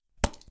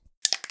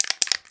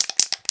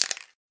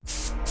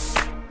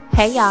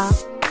Hey y'all,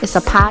 it's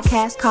a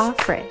podcast called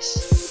Fresh.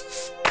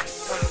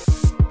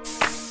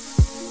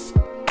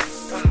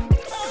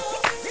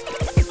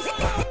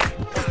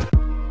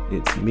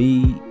 It's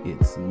me,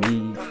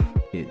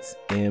 it's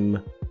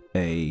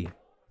M.A.P.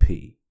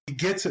 He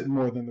gets it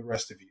more than the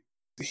rest of you.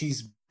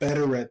 He's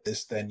better at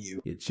this than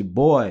you. It's your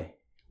boy,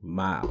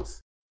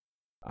 Miles.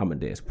 I'm a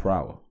desk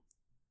proud.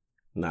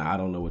 Nah, I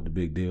don't know what the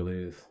big deal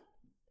is.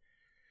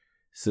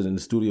 Sitting in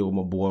the studio with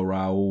my boy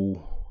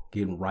Raul,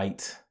 getting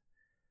right.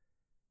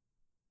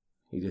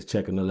 He just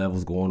checking the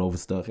levels, going over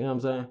stuff, you know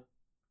what I'm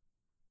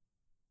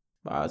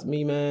saying? It's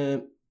me,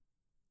 man.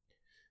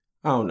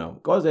 I don't know.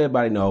 Because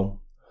everybody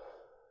know.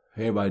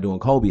 Everybody doing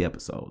Kobe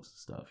episodes and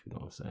stuff, you know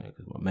what I'm saying?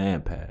 Because my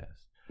man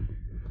passed.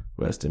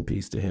 Rest in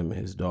peace to him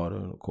and his daughter,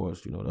 and of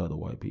course, you know, the other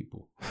white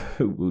people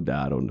who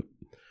died on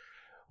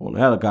the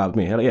helicopter.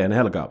 In the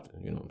helicopter,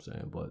 you know what I'm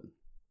saying? But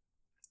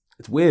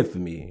it's weird for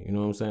me, you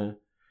know what I'm saying?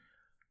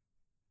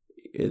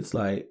 It's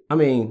like,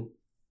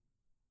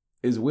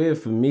 it's weird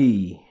for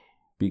me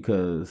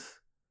because,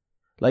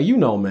 like, you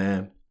know,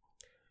 man.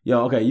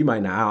 Yo, okay, you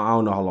might not. I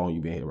don't know how long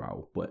you've been here,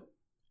 Raul, but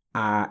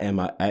I'm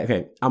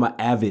an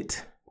avid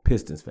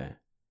Pistons fan.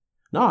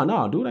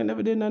 No, dude, I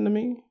never did nothing to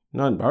me.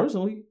 Nothing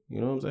personally,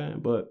 you know what I'm saying?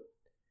 But,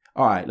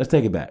 all right, let's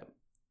take it back.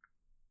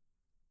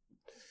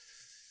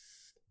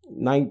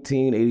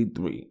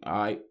 1983, all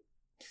right?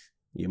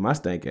 Yeah, my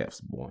stank ass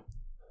was born.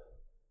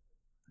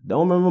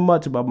 Don't remember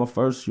much about my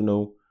first, you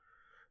know,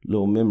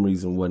 little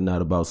memories and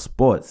whatnot about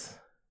sports.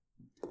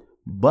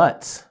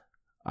 But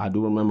I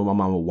do remember my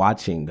mama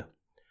watching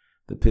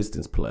the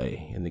Pistons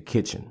play in the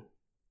kitchen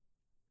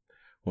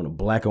on a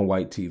black and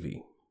white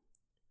TV.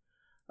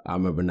 I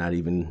remember not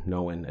even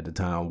knowing at the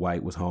time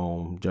white was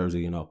home, Jersey,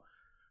 you know.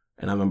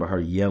 And I remember her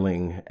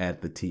yelling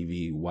at the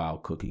TV while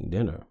cooking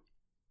dinner.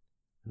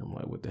 And I'm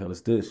like, what the hell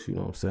is this? You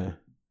know what I'm saying?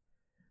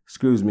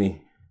 Excuse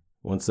me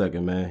 1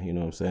 second, man. You know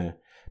what I'm saying?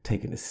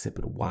 Taking a sip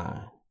of the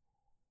wine.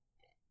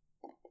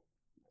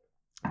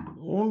 I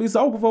want to be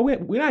sober before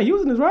we're not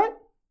using this, right?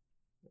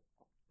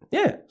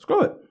 Yeah,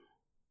 screw it.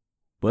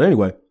 But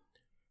anyway,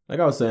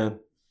 like I was saying,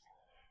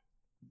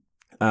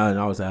 and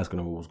I was asking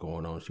her what was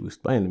going on. She was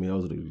explaining to me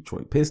those are the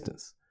Detroit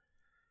Pistons.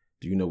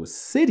 Do you know what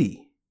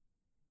city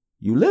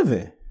you live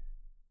in?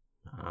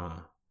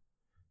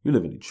 You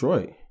live in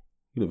Detroit.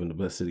 You live in the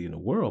best city in the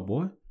world,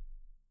 boy.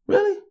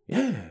 Really?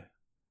 Yeah.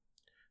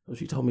 So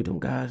she told me them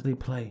guys, they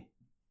play.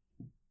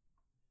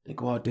 They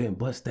go out there and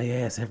bust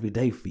their ass every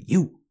day for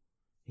you.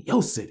 In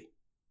your city.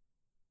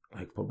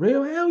 Like, for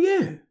real? Hell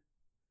yeah.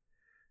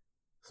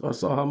 So I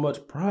saw how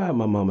much pride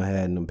my mama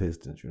had in them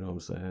Pistons, you know what I'm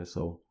saying?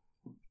 So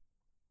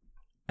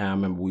I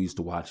remember we used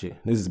to watch it.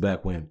 This is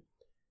back when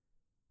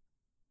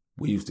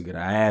we used to get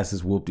our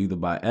asses whooped either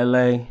by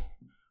LA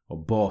or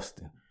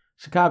Boston.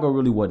 Chicago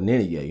really wasn't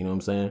in it yet, you know what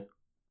I'm saying?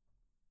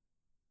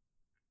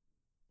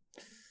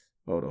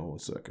 Hold on 1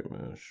 second,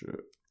 man. Shit.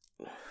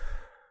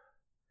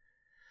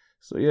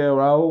 So yeah,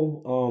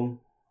 Raul,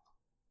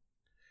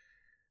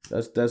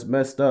 that's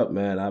messed up,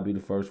 man. I'll be the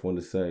first one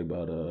to say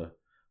about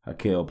how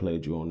Kel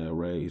played you on that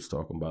race,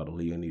 talking about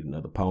Aaliyah need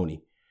another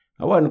pony.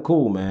 I wasn't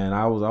cool, man.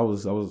 I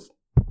was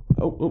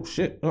oh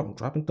shit. Oh, I'm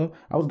dropping stuff.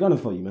 I was gunning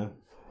for you, man.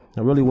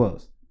 I really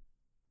was.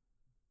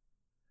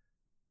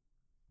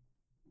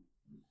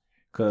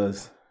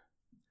 Cause,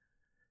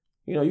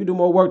 you know, you do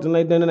more work than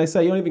they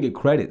say. You don't even get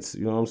credits.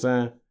 You know what I'm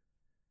saying?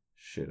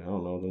 Shit, I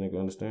don't know if the nigga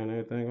understand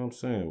everything I'm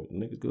saying. The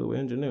nigga's good with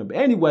engineering. But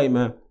anyway,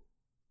 man.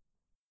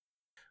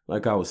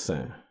 Like I was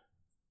saying.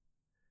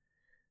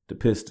 The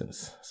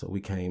Pistons. So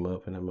we came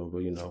up and I remember,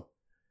 you know,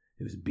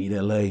 it was beat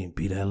LA.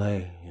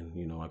 And,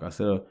 you know, like I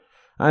said,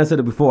 I ain't said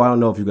it before. I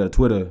don't know if you got a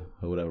Twitter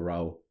or whatever,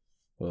 Raul.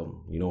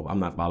 Well, you know, I'm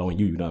not following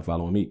you. You're not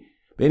following me.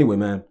 But anyway,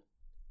 man,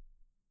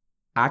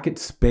 I could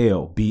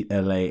spell beat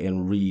LA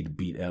and read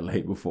beat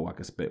LA before I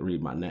could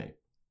read my name.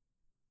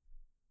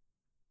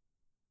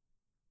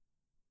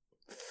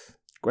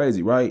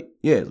 Crazy, right?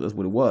 Yeah, that's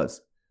what it was.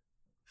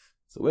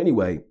 So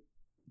anyway,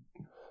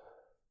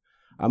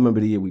 I remember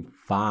the year we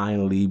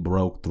finally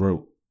broke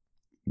through.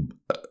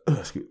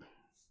 Excuse me.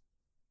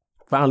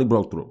 Finally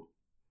broke through.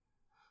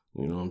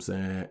 You know what I'm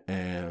saying?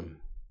 And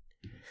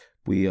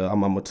my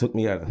mama took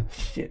me out of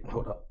shit.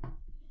 Hold up.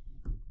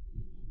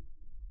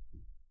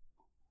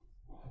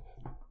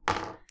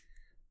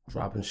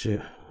 Dropping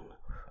shit.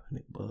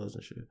 Nick buzz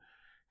and shit.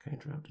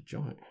 Can't drop the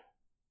joint.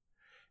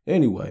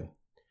 Anyway,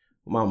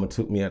 mama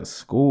took me out of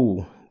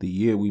school the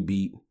year we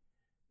beat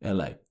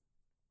LA.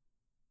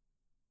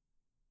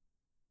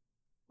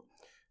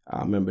 I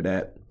remember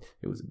that.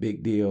 It was a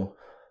big deal.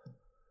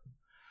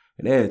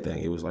 And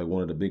everything. It was like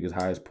one of the biggest,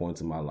 highest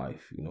points in my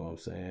life. You know what I'm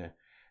saying?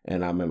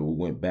 And I remember we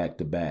went back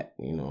to back.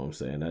 You know what I'm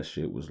saying? That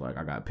shit was like,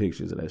 I got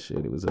pictures of that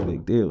shit. It was a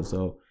big deal.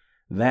 So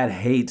that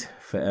hate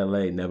for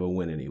LA never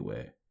went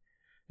anywhere.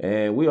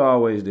 And we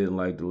always didn't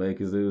like the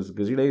Lakers. It was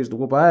because they used to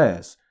whoop our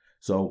ass.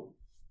 So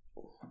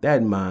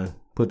that in mind,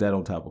 put that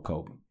on top of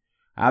Kobe.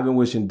 I've been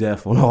wishing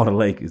death on all the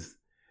Lakers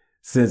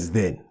since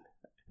then.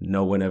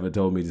 No one ever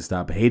told me to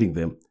stop hating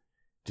them.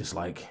 Just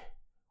like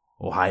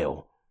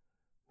Ohio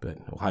But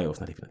Ohio's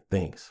not even a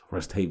thing. It's a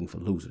rest haven for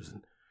losers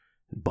and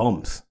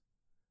bums.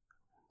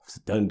 It's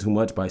done too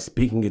much by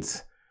speaking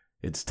its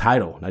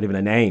title, not even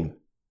a name.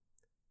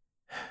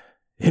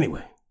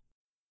 Anyway.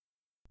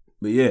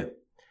 But yeah.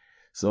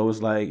 So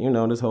it's like,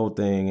 this whole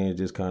thing, it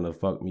just kind of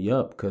fucked me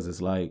up because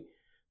it's like,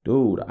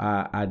 dude,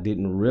 I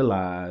didn't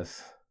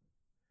realize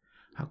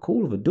how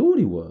cool of a dude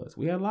he was.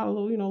 We had a lot of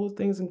little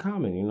things in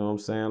common, you know what I'm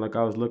saying? Like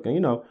I was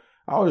looking, I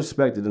always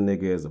respected the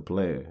nigga as a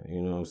player,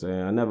 you know what I'm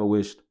saying? I never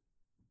wished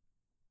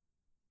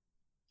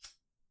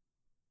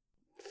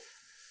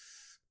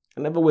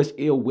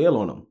ill will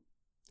on him.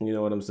 You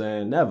know what I'm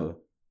saying? Never.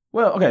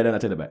 Well, okay, then I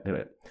take it back.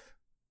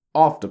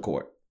 Off the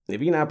court.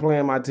 If you're not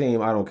playing my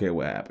team, I don't care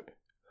what happened.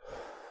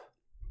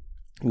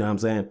 You know what I'm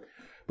saying?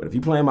 But if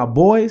you playing my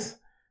boys,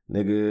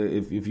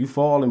 nigga, if you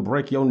fall and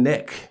break your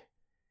neck,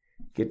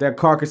 get that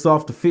carcass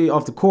off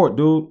the court,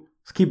 dude.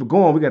 Let's keep it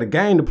going. We got a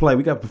game to play.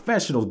 We got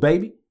professionals,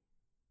 baby.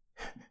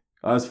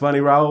 It's funny,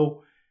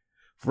 Raul.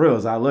 For real,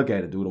 as I look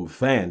at it, dude, I'm a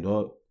fan,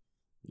 dog.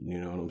 You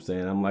know what I'm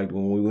saying? I'm like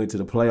when we went to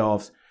the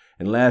playoffs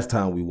and last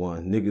time we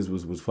won, niggas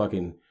was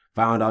fucking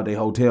found out their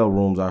hotel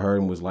rooms, I heard,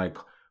 and was like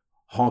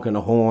honking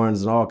the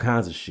horns and all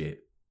kinds of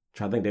shit.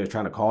 I think they were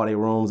trying to call their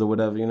rooms or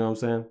whatever, you know what I'm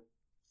saying?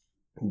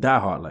 Die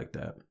hard like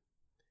that.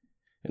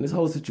 And this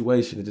whole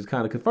situation, it just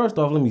kind of, first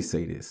off, let me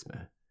say this,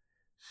 man.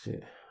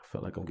 Shit, I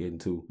felt like I'm getting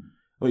too.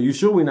 You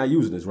sure we're not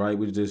using this, right?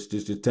 We just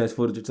test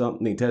footage or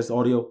something? Test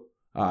audio?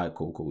 All right,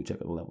 cool. We check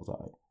out the levels, all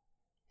right.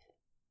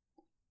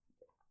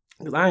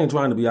 Because I ain't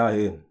trying to be out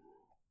here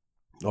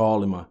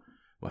all in my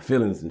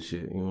feelings and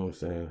shit, you know what I'm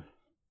saying?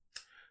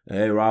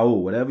 Hey,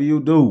 Raul, whatever you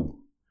do,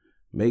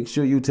 make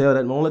sure you tell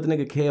that, don't let the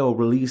nigga Kale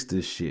release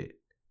this shit.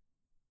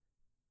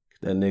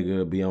 That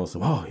nigga be on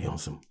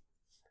some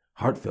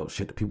heartfelt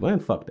shit to people.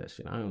 And fuck that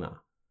shit. I don't know.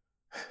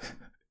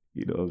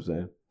 You know what I'm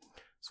saying?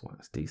 That's why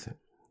it's decent.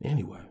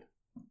 Anyway.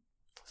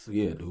 So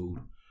yeah, dude.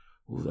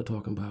 What was I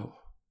talking about?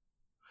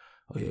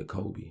 Oh yeah,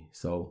 Kobe.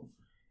 So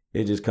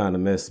it just kind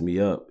of messed me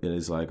up. And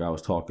it's like I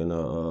was talking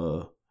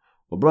to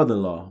my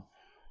brother-in-law.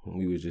 And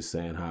we was just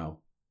saying how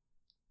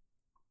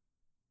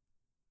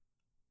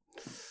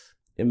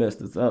it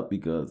messed us up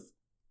because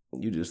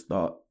you just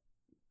thought,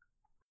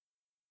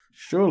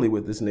 surely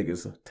with this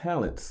nigga's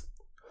talents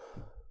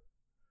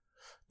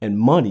and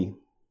money,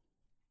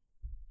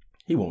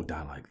 he won't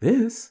die like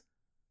this.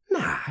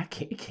 Nah,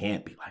 it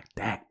can't be like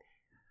that.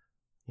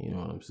 You know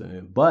what I'm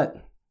saying?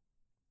 But,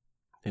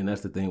 and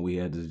that's the thing, we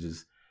had to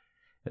just,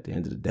 at the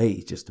end of the day,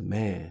 he's just a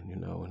man,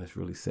 and it's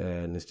really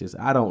sad. And it's just,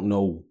 I don't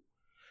know.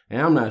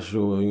 And I'm not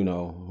sure,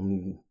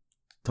 I'm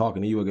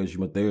talking to you, I guess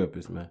you're my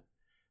therapist, man.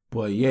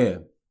 But yeah,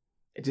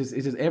 it just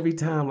every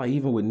time, like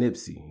even with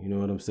Nipsey, you know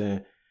what I'm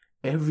saying?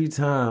 Every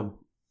time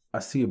I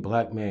see a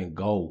black man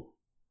go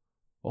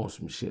on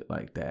some shit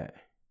like that,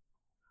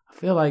 I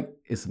feel like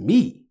it's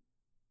me.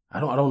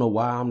 I don't know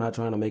why I'm not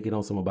trying to make it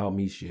on some about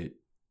me shit.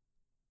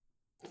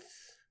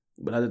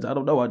 But I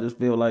don't know. I just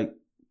feel like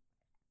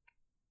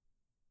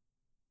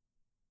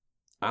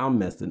I'm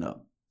messing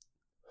up.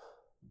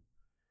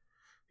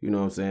 You know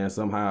what I'm saying?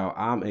 Somehow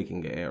I'm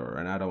making an error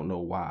and I don't know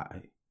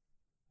why,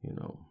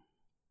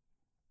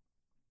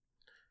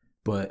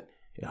 But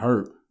it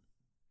hurt.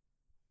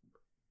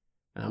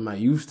 And I'm not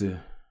used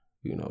to,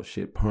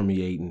 shit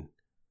permeating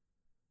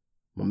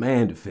my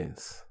man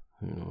defense.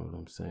 You know what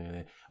I'm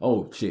saying?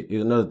 Oh, shit.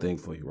 Here's another thing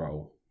for you,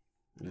 Raul.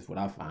 This is what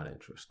I find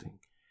interesting.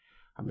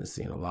 I've been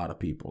seeing a lot of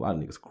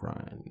niggas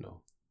crying,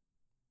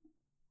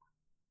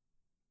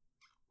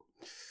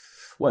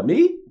 What,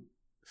 me?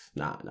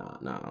 Nah.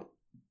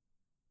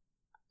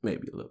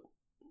 Maybe a little.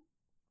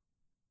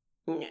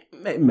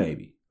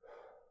 Maybe.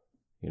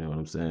 You know what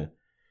I'm saying?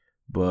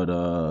 But,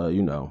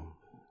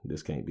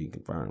 this can't be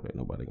confirmed. Ain't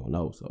nobody gonna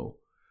know. So,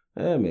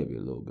 maybe a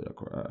little bit of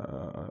cry.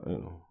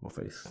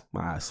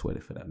 My eyes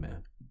sweated for that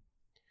man.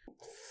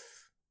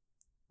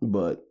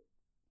 But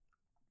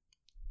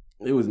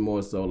it was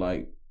more so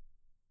like,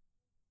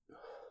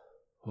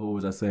 what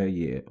was I saying?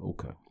 Yeah,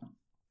 okay.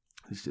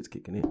 This shit's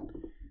kicking in.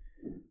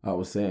 I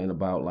was saying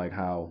about like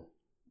how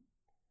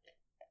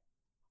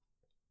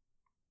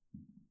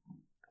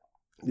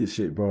this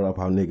shit brought up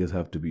how niggas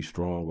have to be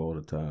strong all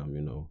the time,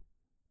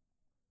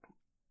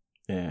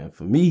 And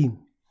for me,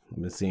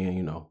 I've been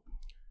seeing,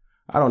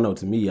 I don't know,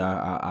 to me,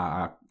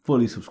 I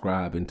fully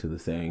subscribe into the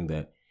saying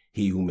that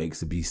he who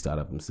makes a beast out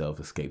of himself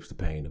escapes the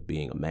pain of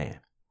being a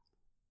man.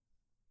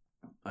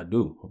 I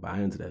do. I buy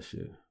into that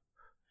shit.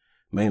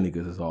 Mainly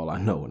because it's all I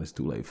know and it's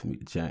too late for me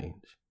to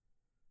change,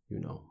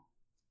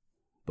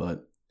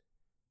 But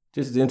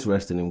just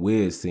interesting and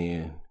weird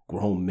seeing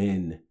grown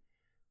men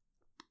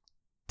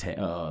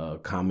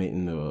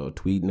commenting or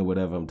tweeting or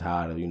whatever. I'm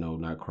tired of,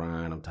 not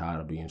crying. I'm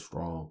tired of being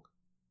strong.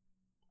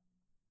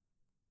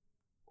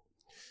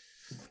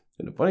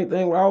 And the funny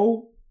thing,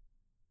 Raul,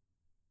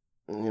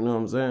 you know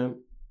what I'm saying?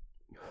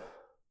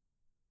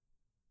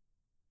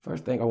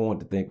 First thing I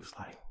wanted to think was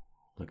like,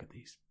 look at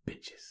these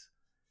bitches.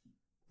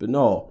 But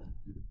no,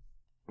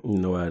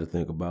 I had to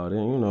think about it.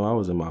 I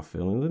was in my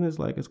feelings and it's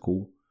like, it's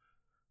cool.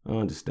 I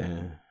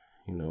understand.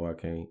 I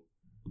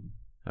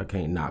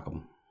can't knock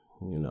them.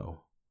 you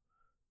know.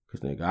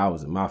 Because, nigga, I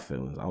was in my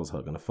feelings. I was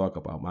hugging the fuck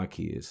about my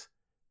kids.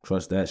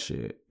 Trust that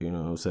shit, you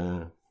know what I'm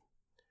saying?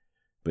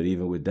 But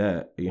even with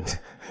that, you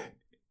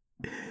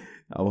know,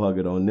 I'm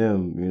hugging on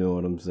them, you know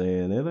what I'm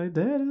saying? They're like,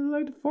 Dad, this is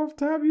like the 4th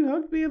time you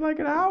hugged me in like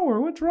an hour.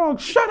 What's wrong?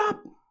 Shut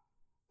up!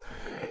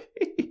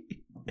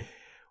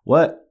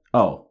 What?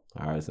 Oh,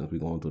 all right, since we're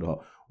going through the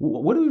whole...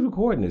 What are we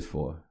recording this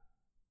for?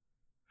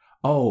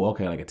 Oh,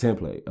 okay, like a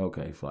template.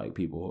 Okay, for like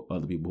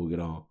other people who get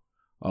on.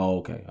 Oh,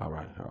 okay, all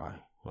right.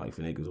 Like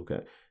for niggas,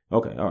 okay.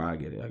 Okay, all right, I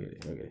get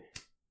it.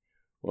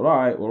 Well, all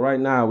right. Well, right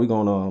now we're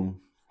gonna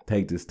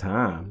take this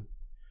time,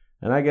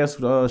 and I guess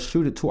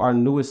shoot it to our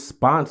newest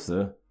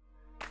sponsor.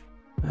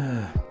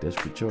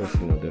 Desperate choice,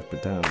 you know,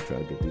 desperate time to try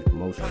to get these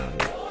promotions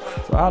out here.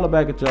 So I'll look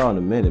back at y'all in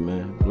a minute,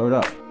 man. Blurt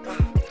up.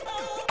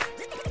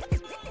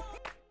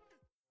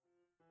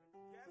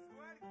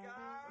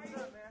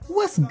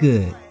 What's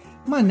good?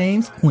 My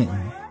name's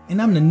Quentin,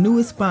 and I'm the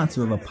newest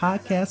sponsor of a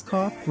podcast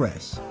called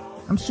Fresh.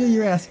 I'm sure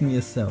you're asking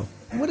yourself,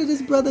 what did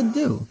this brother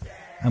do?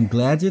 I'm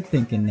glad you're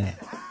thinking that.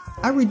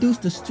 I reduce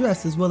the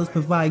stress as well as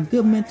provide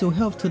good mental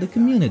health to the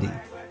community.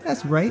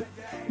 That's right,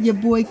 your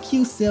boy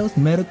Q sells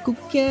medical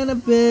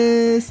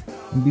cannabis.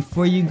 And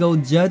before you go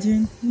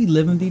judging, we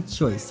live in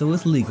Detroit, so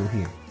it's legal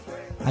here.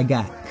 I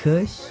got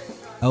Kush,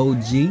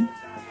 OG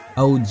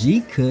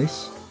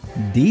Kush,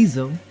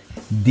 Diesel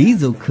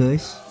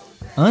Kush,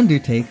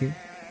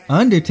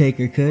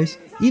 Undertaker Kush,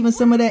 even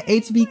some of that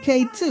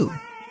HBK too.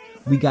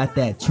 We got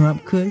that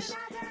Trump Kush.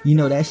 You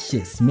know that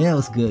shit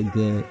smells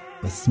good,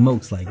 but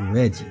smokes like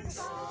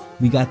Reggie's.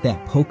 We got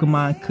that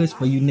Pokemon Kush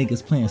for you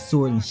niggas playing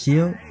Sword and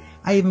Shield.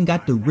 I even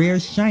got the rare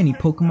shiny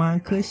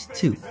Pokemon Kush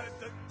too.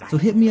 So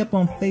hit me up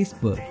on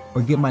Facebook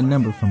or get my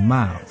number from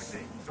Miles.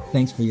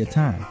 Thanks for your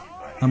time.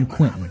 I'm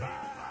Quentin.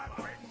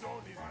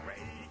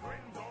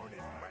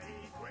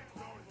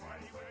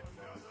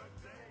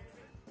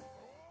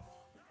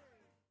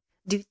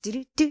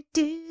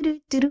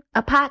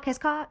 A podcast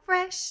called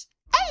Fresh.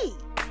 Hey!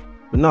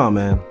 But no,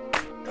 man,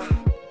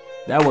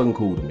 that wasn't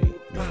cool to me.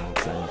 You know what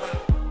I'm saying?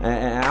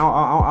 And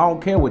I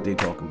don't care what they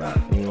talking about.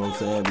 You know what I'm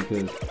saying?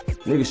 Because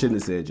niggas shouldn't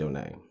have said your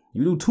name.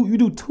 You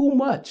do too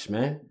much,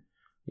 man.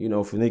 You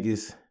know, for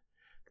niggas to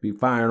be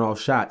firing off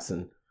shots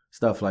and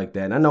stuff like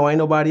that. And I know ain't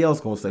nobody else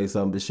gonna say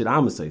something, but shit,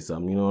 I'ma say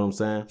something. You know what I'm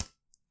saying?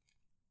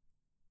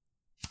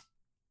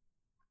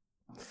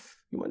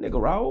 You my nigga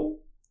Raul.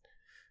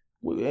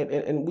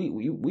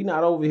 We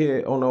not over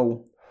here on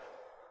no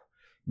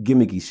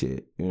gimmicky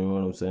shit. You know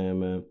what I'm saying,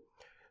 man?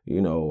 You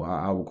know,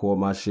 I record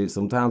my shit.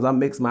 Sometimes I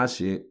mix my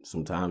shit.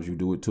 Sometimes you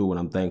do it too, and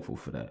I'm thankful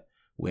for that.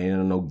 We ain't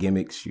on no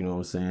gimmicks, you know what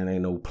I'm saying?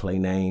 Ain't no play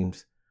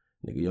names.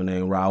 Nigga, your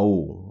name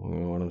Raul, you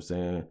know what I'm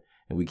saying?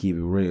 And we keep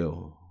it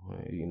real,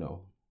 you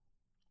know.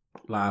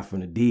 Live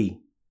from the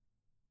D.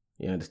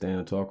 You understand what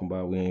I'm talking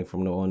about? We ain't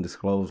from no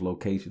undisclosed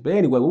location. But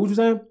anyway, what was you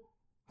saying?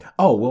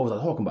 Oh, what was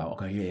I talking about?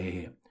 Okay,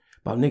 yeah.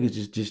 About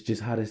niggas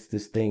just how this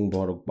thing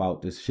brought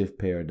about this shift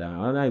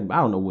paradigm. I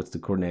don't know what's the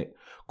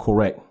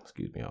correct,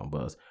 excuse me, I'm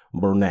buzz,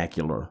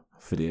 vernacular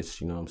for this,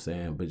 you know what I'm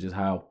saying? But just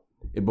how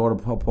it brought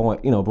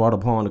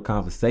upon the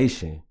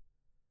conversation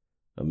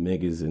of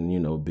niggas and, you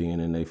know, being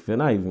in their feel,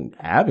 not even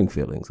having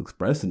feelings,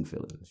 expressing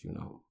feelings, you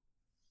know.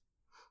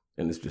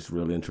 And it's just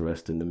really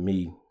interesting to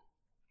me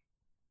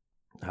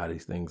how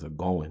these things are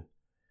going.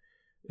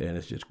 And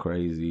it's just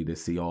crazy to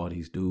see all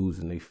these dudes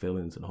and their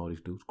feelings and all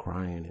these dudes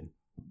crying. And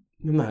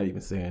I'm not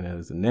even saying that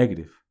as a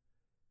negative,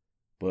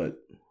 but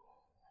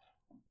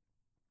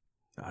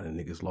a lot of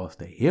niggas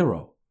lost a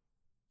hero.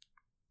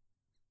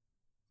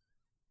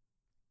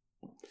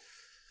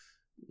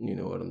 You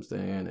know what I'm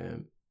saying?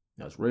 And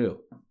that's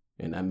real.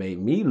 And that made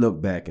me look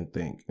back and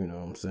think, you know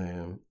what I'm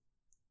saying?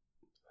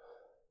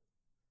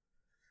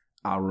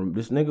 I remember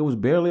this nigga was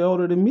barely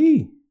older than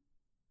me.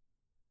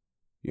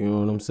 You know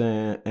what I'm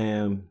saying?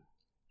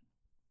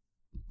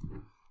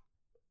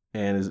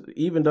 And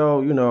even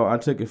though, you know, I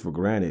took it for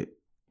granted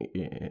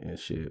and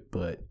shit,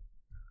 but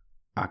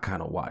I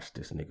kind of watched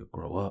this nigga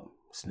grow up.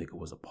 This nigga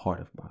was a part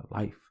of my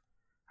life.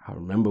 I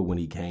remember when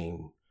he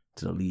came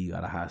to the league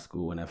out of high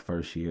school in that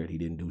first year and he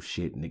didn't do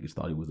shit. Niggas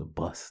thought he was a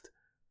bust.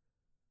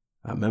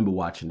 I remember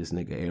watching this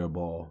nigga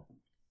airball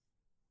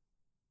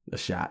a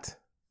shot.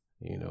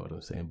 You know what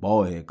I'm saying?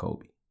 Ballhead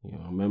Kobe. You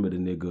know, I remember the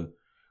nigga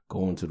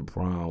going to the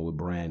prom with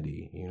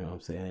Brandy. You know what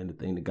I'm saying? And the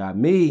thing that got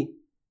me,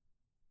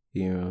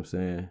 you know what I'm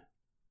saying?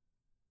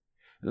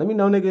 Let me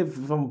know, nigga,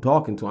 if I'm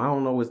talking to him. I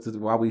don't know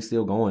why we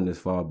still going this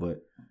far,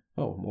 but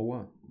more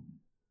wine.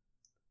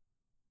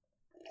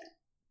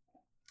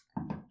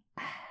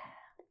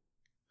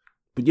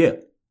 But yeah,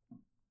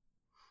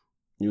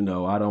 you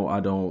know, I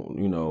don't,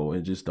 you know,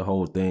 and just the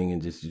whole thing,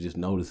 and just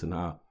noticing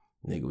how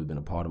nigga was been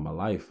a part of my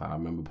life. I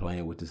remember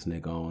playing with this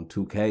nigga on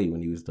 2K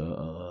when he was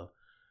the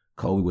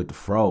Kobe with the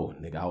fro.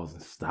 Nigga, I was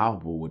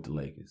unstoppable with the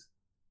Lakers.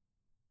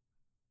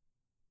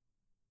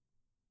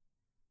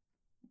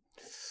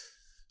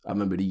 I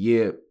remember the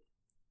year,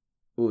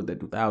 what was that,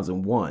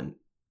 2001?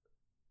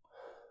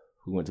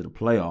 We went to the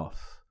playoffs.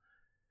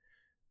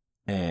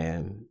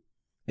 And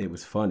it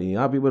was funny. A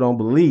lot of people don't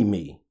believe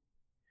me.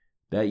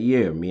 that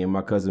year, me and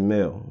my cousin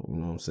Mel, you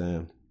know what I'm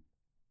saying?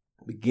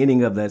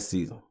 Beginning of that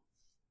season,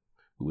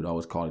 we would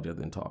always call each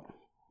other and talk,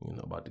 you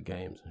know, about the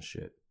games and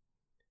shit.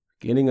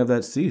 Beginning of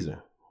that season,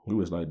 we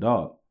was like,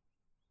 dog,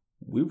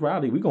 we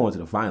going to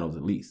the finals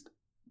at least.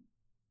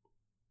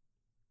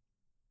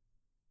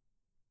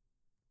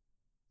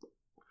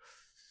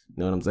 You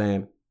know what I'm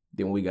saying?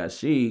 Then when we got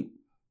Sheed,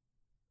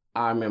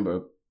 I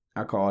remember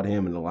I called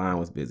him and the line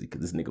was busy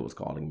because this nigga was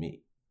calling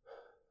me.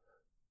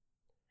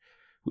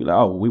 We like,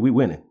 oh, we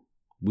winning.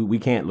 We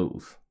can't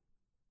lose.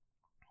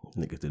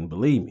 Niggas didn't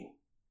believe me.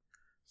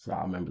 So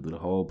I remember through the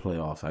whole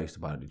playoffs, I used to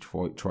buy the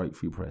Detroit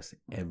Free Press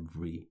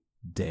every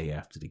day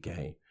after the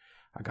game.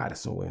 I got it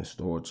somewhere in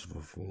storage,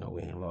 you know,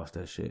 we ain't lost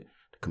that shit,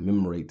 to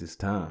commemorate this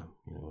time.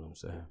 You know what I'm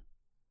saying?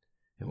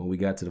 And when we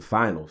got to the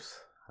finals,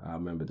 I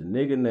remember the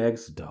nigga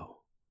next door.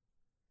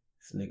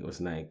 This nigga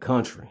was named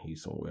Country.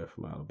 He's somewhere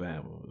from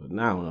Alabama.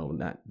 Now I don't know,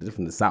 not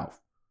from the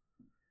South.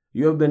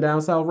 You ever been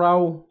down south,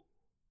 Raul?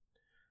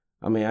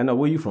 I mean, I know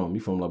where you from.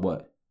 You from like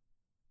what?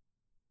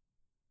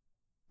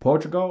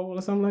 Portugal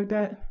or something like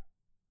that?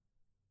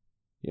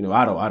 You know,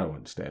 I don't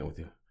understand with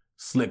your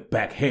slick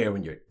back hair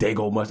and your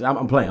dago mustache.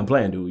 I'm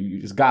playing, dude.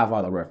 You just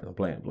Godfather reference. I'm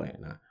playing.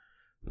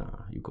 Nah,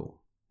 you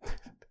cool.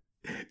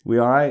 We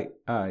all right?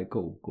 All right,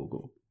 cool.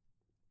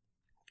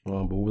 But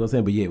what was I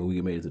saying? But yeah, when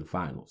we made it to the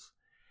finals,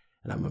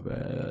 and I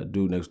remember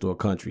dude next door,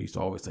 Country, used to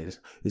always say this: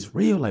 "It's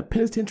real, like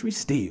penitentiary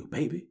steel,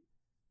 baby."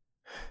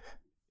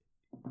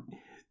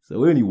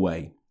 So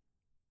anyway,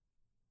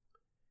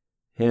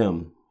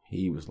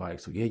 he was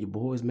like, "So yeah, your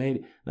boys made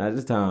it." Now at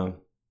this time,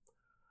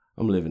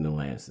 I'm living in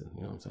Lansing,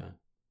 you know what I'm saying?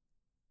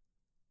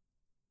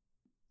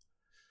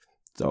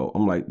 So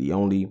I'm like the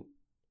only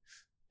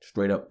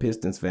straight up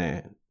Pistons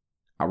fan,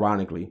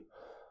 ironically,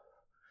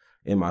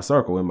 in my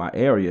circle, in my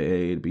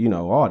area, you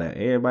know, all that.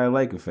 Everybody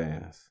Laker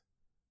fans.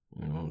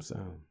 You know what I'm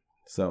saying?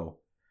 So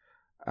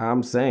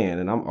I'm saying,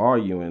 and I'm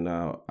arguing,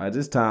 at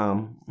this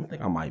time, I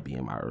think I might be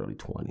in my early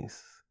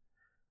 20s.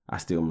 I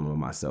still remember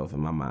myself in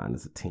my mind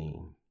as a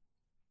teen.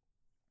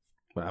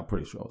 But I'm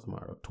pretty sure I was in my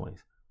early 20s.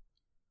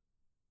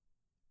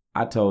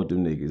 I told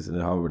them niggas,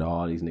 and I heard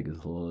all these niggas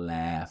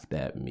laughed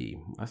at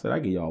me. I said, I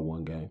give y'all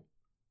one game.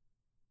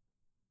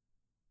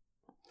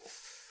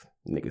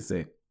 Niggas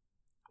said,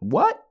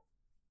 what?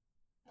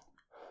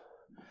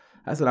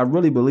 I said, I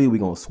really believe we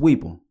gonna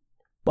sweep them.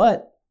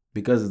 But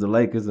because it's the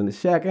Lakers and the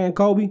Shaq and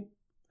Kobe,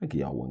 I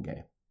give y'all one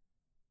game.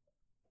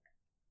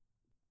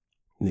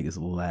 Niggas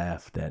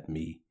laughed at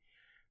me.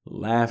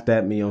 Laughed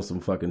at me on some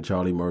fucking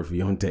Charlie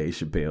Murphy on Dave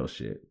Chappelle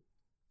shit.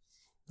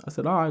 I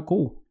said, all right,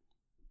 cool.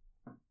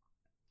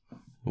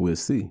 We'll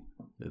see.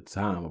 At the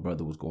time, my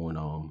brother was going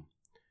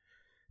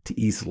to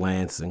East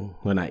Lansing.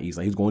 Well, not East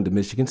Lansing. He was going to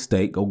Michigan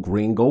State. Go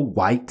green, go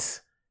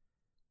white.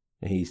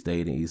 And he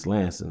stayed in East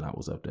Lansing. I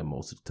was up there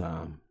most of the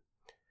time.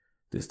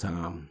 This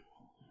time,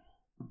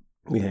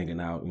 we hanging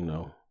out, you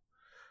know,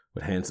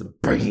 with handsome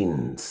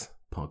brains,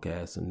 punk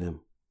ass and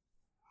them.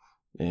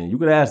 And you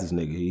could ask this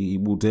nigga. He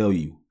will tell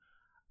you,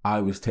 I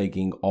was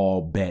taking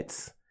all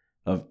bets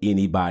of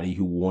anybody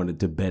who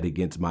wanted to bet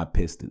against my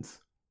Pistons.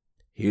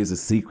 Here's a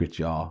secret,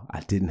 y'all.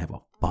 I didn't have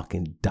a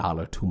fucking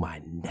dollar to my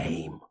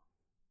name.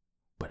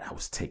 But I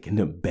was taking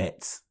them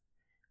bets.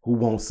 Who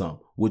wants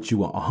some? What you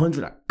want?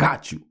 100? I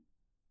got you.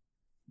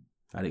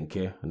 I didn't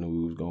care. I knew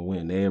we was going to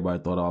win.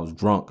 Everybody thought I was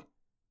drunk,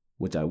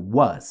 which I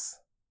was.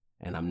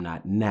 And I'm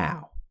not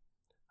now.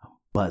 I'm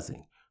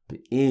buzzing. But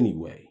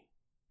anyway.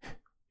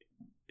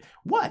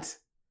 What?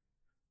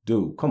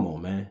 Dude, come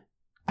on, man.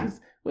 This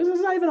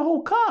is not even a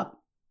whole cup.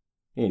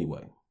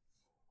 Anyway.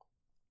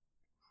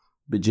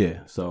 But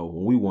yeah, so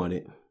when we won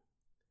it,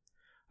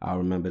 I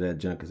remember that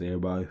junk because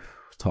everybody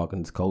was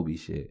talking this Kobe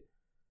shit.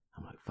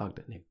 I'm like, fuck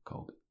that nigga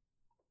Kobe.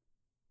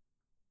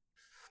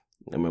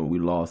 I remember we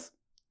lost,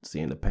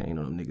 seeing the pain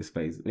on them niggas'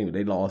 face. Anyway,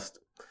 they lost.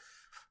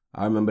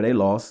 I remember they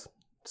lost,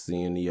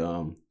 seeing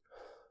the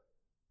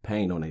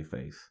pain on their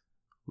face.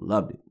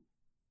 Loved it.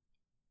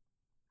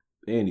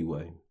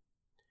 Anyway,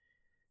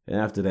 and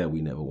after that,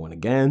 we never won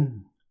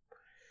again.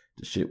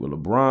 The shit with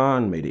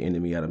LeBron made an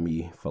enemy out of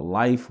me for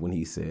life when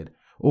he said,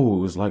 oh,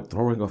 it was like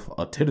throwing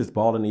a tennis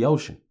ball in the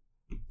ocean.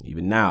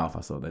 Even now, if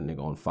I saw that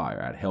nigga on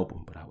fire, I'd help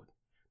him, but I would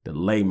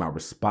delay my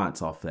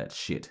response off that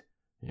shit.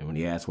 And when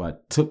he asked why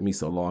it took me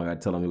so long,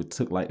 I'd tell him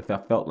if I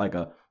felt like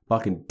a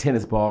fucking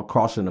tennis ball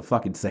crossing the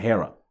fucking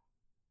Sahara.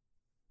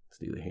 It's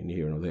neither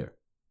here nor there.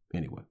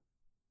 Anyway.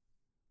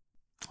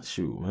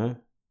 Shoot, man.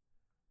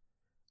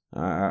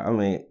 I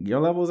mean,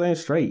 your levels ain't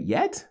straight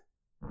yet.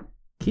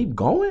 Keep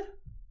going.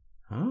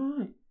 All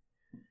right.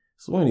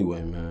 So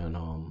anyway,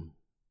 man,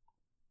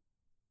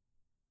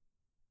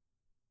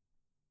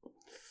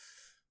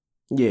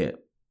 yeah,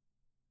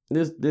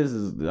 this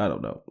is, I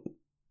don't know.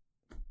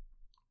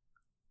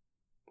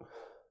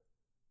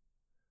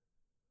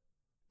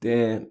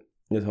 Then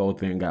this whole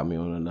thing got me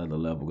on another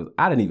level because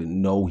I didn't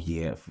even know he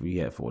had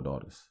 4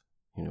 daughters.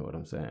 You know what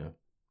I'm saying?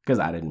 Because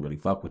I didn't really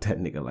fuck with that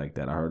nigga like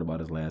that. I heard about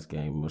his last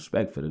game.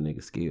 Respect for the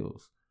nigga's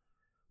skills.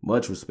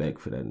 Much respect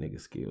for that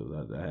nigga's skills.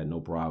 I had no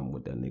problem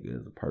with that nigga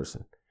as a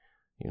person.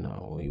 You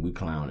know, we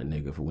clown a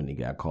nigga for when he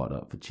got caught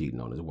up for cheating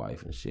on his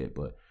wife and shit.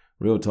 But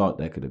real talk,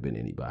 that could have been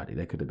anybody.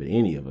 That could have been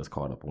any of us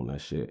caught up on that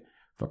shit.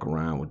 Fuck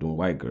around with them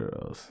white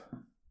girls.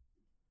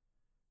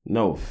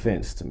 No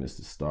offense to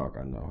Mr. Stark.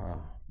 I know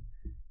how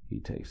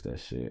he takes that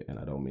shit. And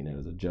I don't mean that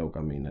as a joke.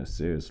 I mean that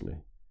seriously.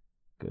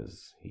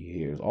 Because he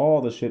hears all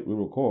the shit we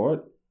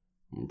record.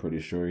 I'm pretty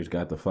sure he's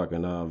got the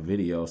fucking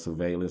video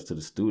surveillance to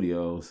the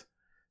studios.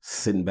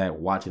 Sitting back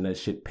watching that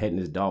shit, petting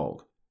his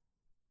dog.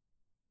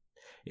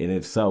 And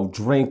if so,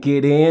 drink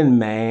it in,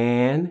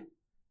 man.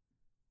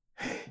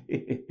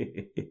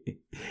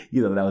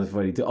 You know, that was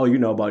funny too. Oh, you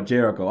know about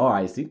Jericho. All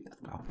right, see,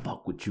 I'll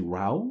fuck with you,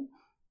 Raul.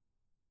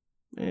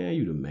 Man,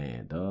 you the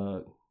man,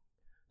 dog.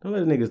 Don't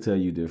let niggas tell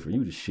you different.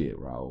 You the shit,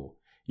 Raul.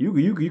 You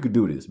could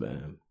do this,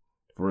 man.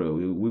 For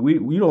real.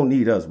 We don't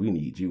need us. We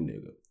need you,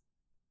 nigga.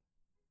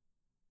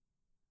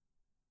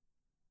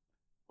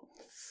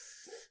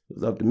 If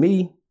it's up to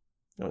me,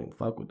 I don't even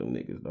fuck with them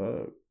niggas,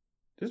 dog.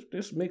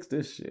 Just mix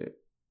this shit.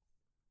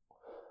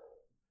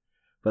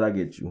 But I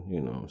get you.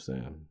 You know what I'm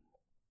saying?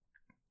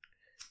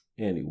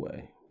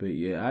 Anyway. But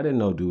yeah, I didn't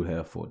know dude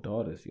had 4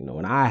 daughters, you know,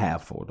 and I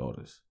have 4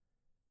 daughters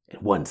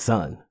and 1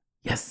 son.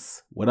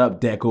 Yes. What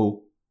up,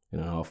 Deku?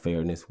 In all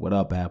fairness, what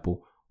up,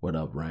 Apple? What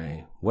up,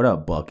 Rain? What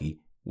up,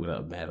 Bucky? What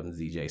up, Madam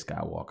ZJ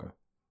Skywalker?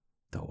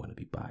 Don't want to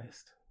be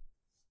biased.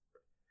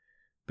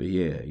 But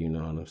yeah, you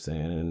know what I'm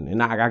saying?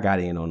 And I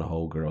got in on the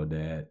whole girl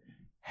dad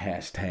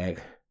hashtag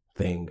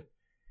thing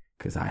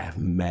because I have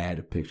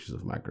mad pictures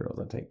of my girls.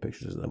 I take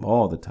pictures of them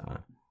all the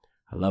time.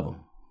 I love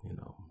them, you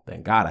know.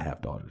 Thank God I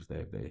have daughters.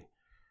 They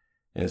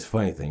and it's a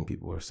funny thing,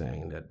 people were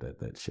saying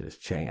that shit has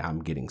changed.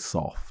 I'm getting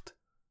soft,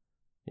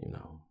 you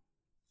know,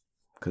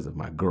 because of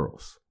my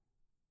girls.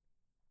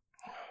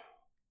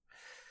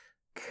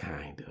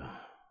 Kinda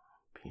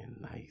being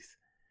nice.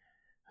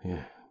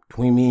 Yeah.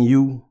 Between me and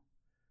you,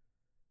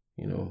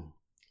 you know.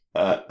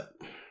 All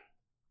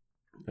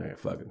right,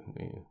 fuck it.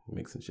 Man,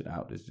 mixing shit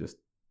out. It's just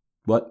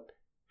what?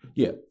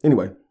 Yeah.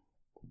 Anyway.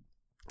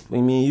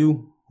 Between me and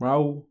you,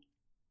 Raul,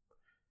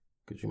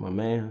 cause you're my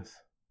mans.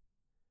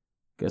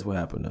 Guess what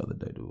happened the other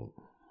day, dude?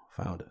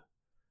 Found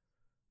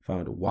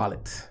a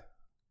wallet.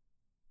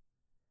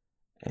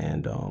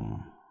 And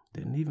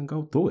didn't even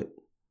go through it.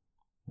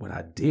 What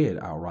I did,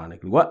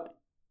 ironically. What?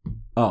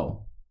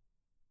 Oh.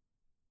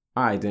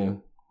 Alright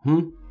then.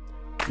 We'll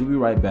be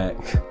right back.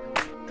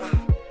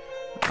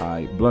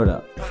 Alright, blurt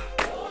up.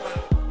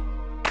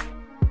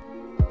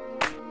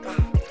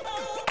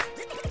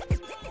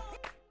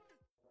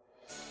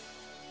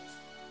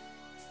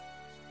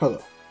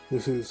 Hello,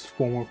 this is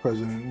former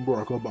President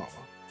Barack Obama,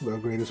 the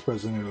greatest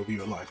president of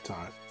your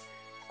lifetime.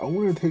 I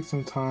wanted to take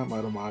some time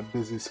out of my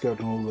busy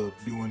schedule of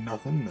doing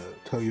nothing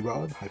to tell you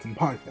about Hyphen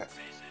Podcast.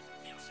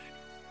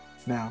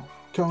 Now,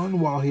 Kellen,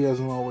 while he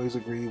hasn't always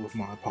agreed with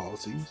my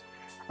policies,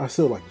 I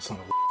still like the son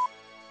of a.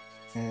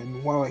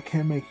 And while I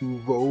can't make you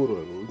vote or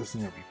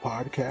listen to every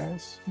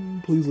podcast,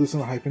 please listen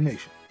to Hyphen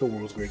Nation, the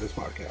world's greatest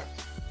podcast.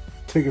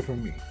 Take it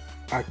from me,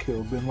 I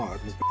killed Bin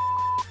Laden's.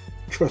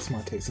 Trust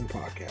my taste in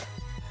podcasts.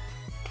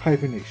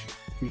 Hyphen Nation,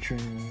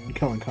 featuring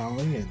Kellen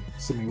Conley and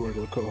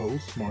semi-regular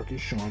co-hosts Marcus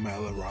Sean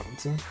Mallet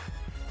Robinson.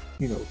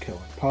 You know,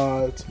 Kellen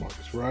Pods,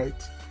 Marcus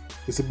Wright.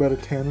 It's a better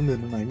tandem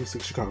than the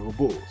 96 Chicago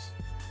Bulls.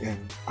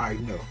 And I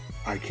know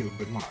I killed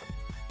Bin Laden.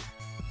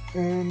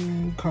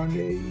 And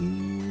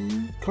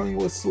Kanye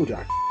West Slow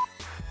Jack.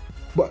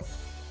 But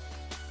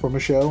for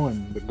Michelle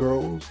and the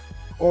girls,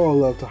 all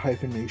love to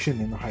Hyphen Nation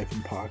and the Hyphen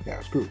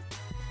Podcast group.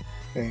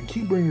 And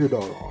keep bringing your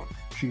daughter on.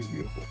 She's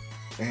beautiful.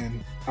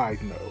 And I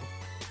know.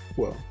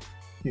 Well,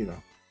 you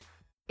know.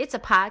 It's a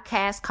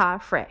podcast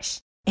called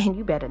Fresh, and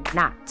you better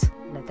not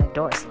let that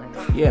door slam.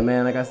 Yeah,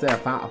 man, like I said,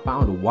 I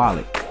found a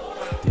wallet.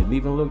 Didn't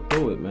even look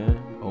through it,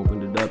 man.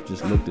 Opened it up,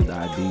 just looked at the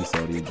ID,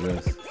 saw the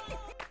address.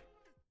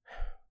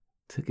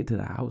 Took it to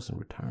the house and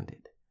returned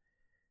it.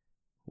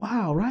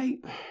 Wow, right?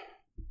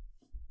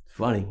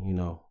 Funny, you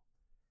know.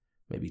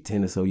 Maybe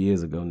 10 or so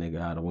years ago, nigga,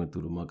 I'd have went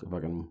through the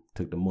motherfucking,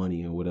 took the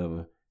money and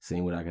whatever,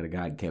 seen what I could have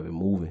got and kept it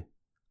moving.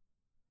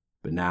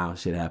 But now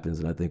shit happens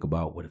and I think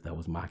about what if that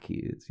was my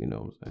kids, you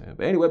know what I'm saying?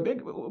 But anyway,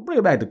 bring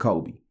it back to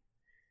Kobe.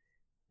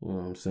 You know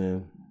what I'm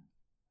saying?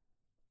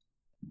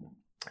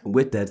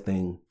 With that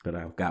thing that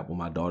I've got with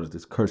my daughters,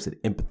 this cursed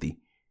empathy,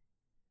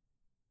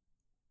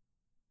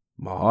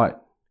 my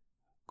heart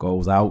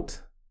goes out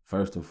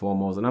first and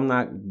foremost. And I'm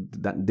not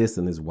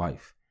dissing his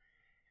wife.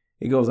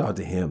 It goes out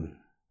to him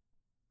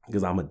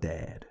because I'm a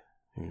dad.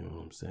 You know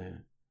what I'm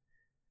saying?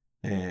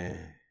 And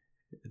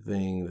the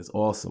thing that's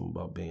awesome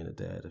about being a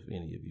dad, if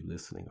any of you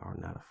listening are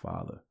not a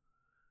father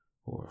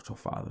or a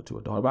father to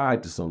a daughter, but I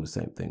like to assume the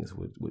same thing as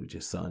with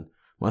your son.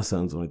 My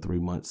son's only 3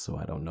 months, so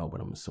I don't know,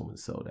 but I'm assuming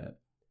so that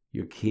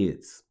your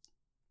kids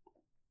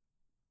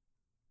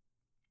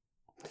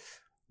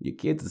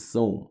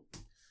assume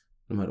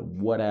no matter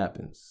what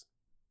happens,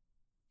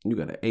 you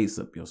got an ace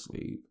up your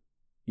sleeve.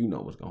 You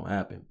know what's going to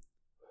happen.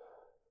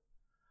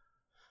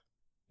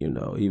 You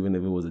know, even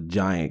if it was a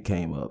giant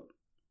came up,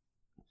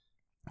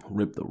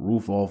 ripped the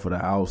roof off of the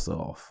house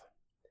off,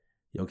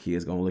 your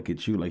kid's going to look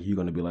at you like you're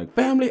going to be like,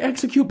 family,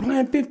 execute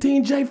plan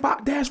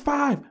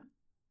 15J-5.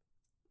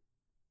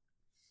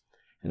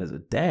 And as a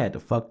dad, the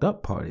fucked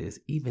up part is,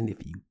 even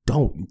if you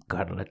don't, you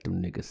got to let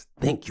them niggas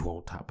think you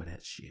on top of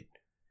that shit.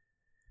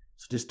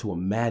 So just to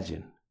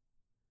imagine,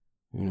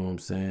 you know what I'm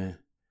saying?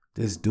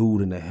 This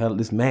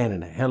man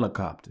in a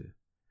helicopter.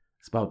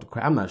 It's about to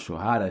crash. I'm not sure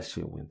how that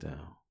shit went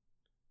down.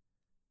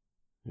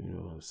 You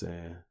know what I'm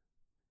saying?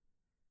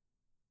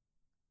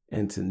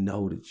 And to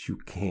know that you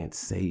can't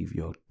save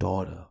your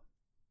daughter.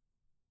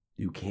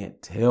 You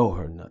can't tell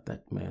her nothing.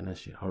 Man, that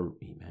shit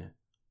hurt me, man.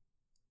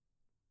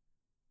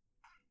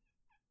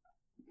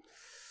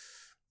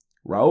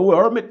 Raul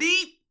hurt me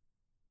deep.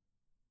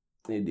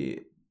 It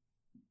did.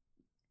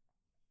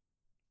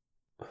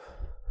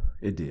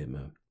 It did,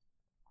 man.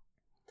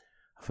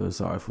 I feel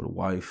sorry for the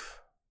wife.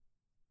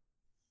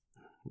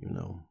 You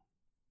know,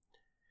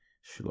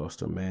 she lost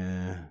her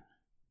man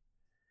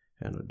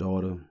and her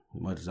daughter.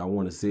 As much as I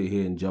want to sit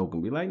here and joke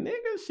and be like,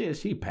 nigga, shit,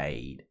 she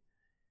paid.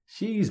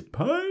 She's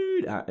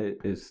paid. I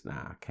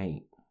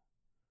can't.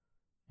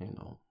 You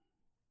know.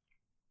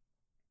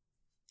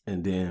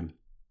 And then,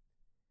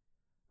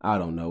 I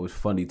don't know, it's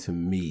funny to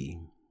me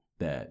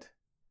that,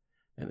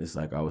 and it's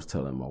like I was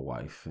telling my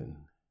wife, and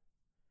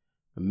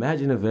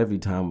imagine if every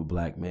time a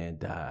black man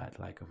died,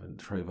 like of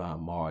Trayvon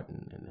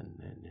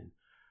Martin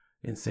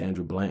and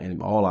Sandra Bland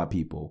and all our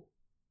people,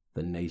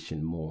 the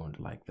nation mourned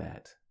like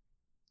that.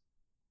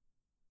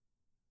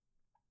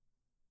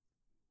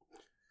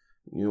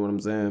 You know what I'm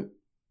saying?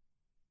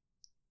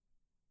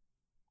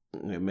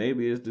 And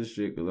maybe it's this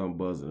shit because I'm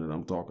buzzing and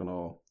I'm talking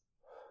all,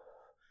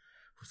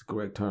 what's the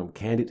correct term,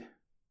 candid?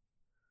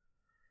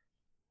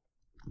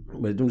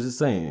 But I'm just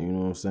saying, you know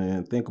what I'm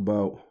saying? Think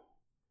about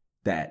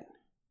that.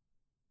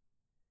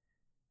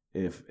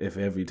 If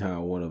every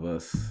time one of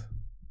us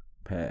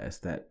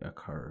passed that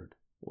occurred,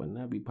 wouldn't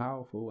that be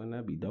powerful? Wouldn't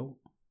that be dope?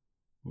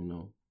 You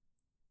know?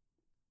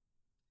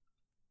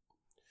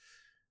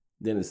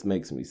 Then it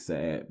makes me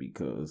sad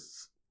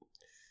because,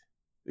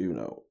 you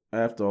know,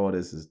 after all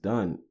this is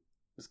done,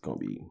 it's going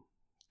to be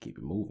keep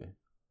it moving.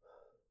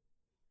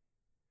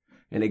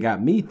 And it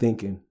got me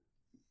thinking,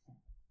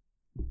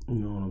 you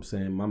know what I'm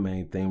saying? My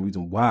main thing,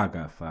 reason why I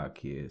got 5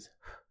 kids.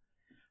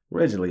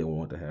 Originally, I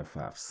wanted to have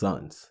 5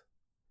 sons.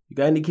 You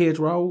got any kids,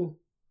 Raul?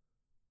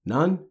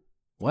 None?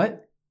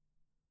 What?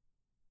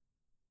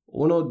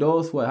 Uno,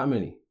 dos, what? How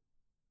many?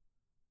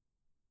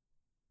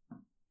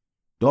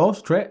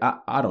 Dos, tres?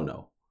 I don't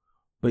know.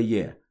 But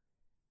yeah,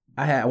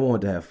 I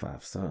wanted to have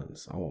 5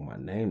 sons. I want my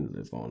name to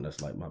live on.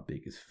 That's like my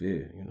biggest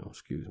fear. You know,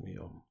 excuse me,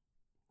 yo.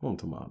 What I'm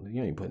talking about?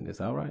 You ain't putting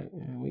this out, right?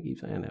 Yeah, we keep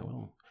saying that.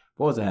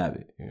 Force a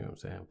habit, you know what I'm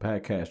saying?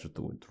 Pat Castro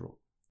through and through.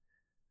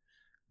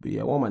 But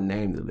yeah, I want my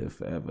name to live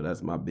forever.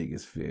 That's my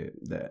biggest fear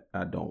that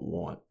I don't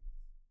want.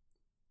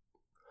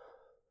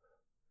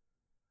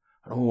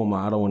 I don't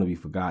want to be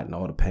forgotten.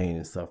 All the pain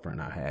and suffering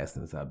I had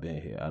since I've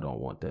been here. I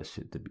don't want that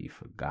shit to be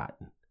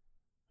forgotten.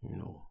 You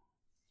know.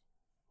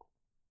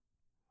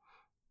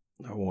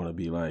 I want to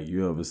be like,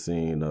 you ever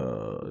seen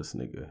this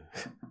nigga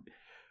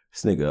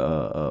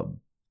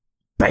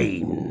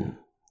Baden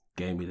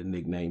gave me the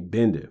nickname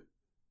Bender.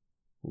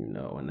 You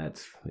know, and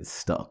it's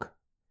stuck.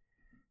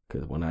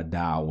 Because when I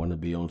die, I want to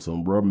be on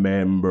some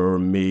remember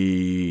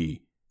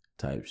me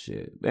type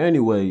shit. But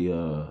anyway, what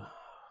was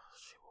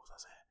I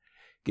saying?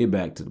 Get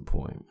back to the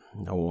point.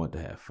 I want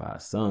to have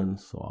 5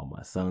 sons, so all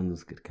my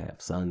sons could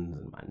have sons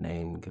and my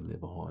name could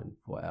live on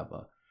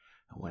forever.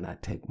 And when I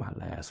take my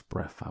last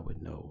breath, I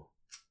would know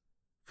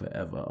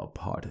forever a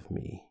part of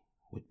me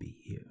would be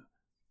here.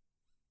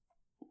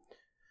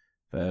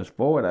 Fast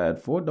forward, I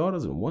had 4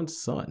 daughters and 1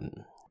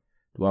 son.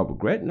 Do I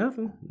regret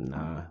nothing?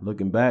 Nah.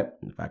 Looking back,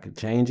 if I could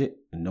change it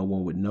and no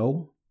one would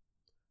know,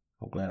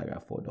 I'm glad I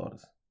got 4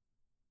 daughters.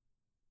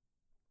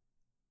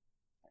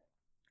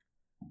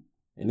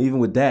 And even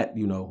with that,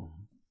 you know,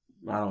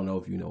 I don't know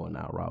if you know or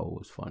not,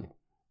 Raul, it's funny.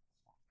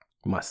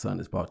 My son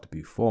is about to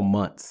be 4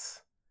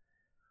 months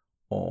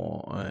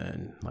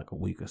on like a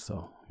week or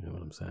so. You know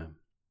what I'm saying?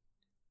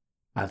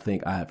 I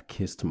think I have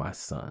kissed my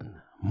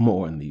son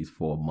more in these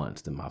 4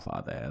 months than my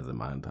father has in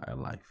my entire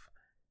life.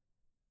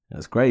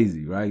 That's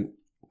crazy, right?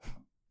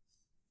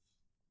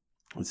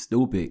 It's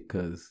stupid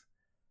because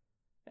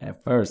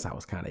at first I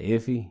was kind of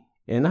iffy.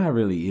 And not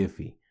really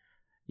iffy.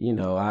 You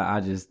know,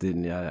 I just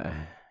didn't,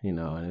 you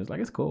know, and it was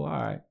like, it's cool, all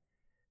right.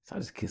 So I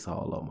just kiss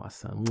all over my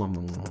son.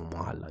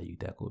 I love you,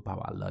 Deku.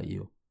 Baba, I love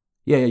you.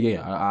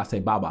 Yeah. I say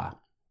Baba.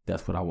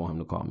 That's what I want him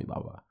to call me,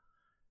 Baba.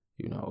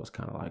 You know, it's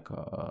kind of like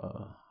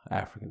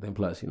African thing.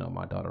 Plus, you know,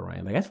 my daughter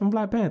Rain, like, that's from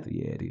Black Panther.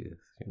 Yeah, it is,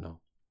 you know.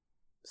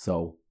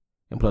 So,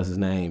 and plus his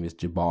name is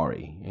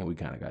Jabari. And we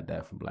kind of got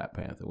that from Black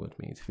Panther, which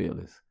means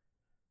fearless.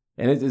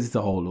 And it's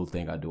a whole little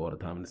thing I do all the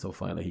time. And it's so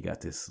funny. Like, he got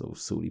this little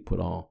suit he put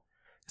on.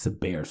 It's a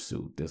bear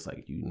suit. That's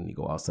like you need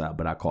to go outside.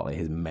 But I call it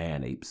his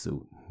man ape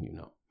suit, you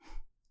know.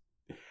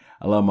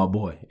 I love my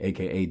boy,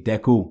 a.k.a.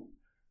 Deku.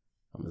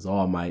 I'm his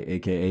All Might,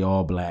 a.k.a.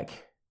 All Black.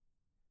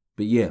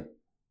 But yeah,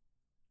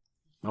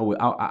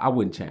 I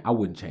wouldn't change. I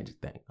wouldn't change a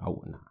thing. I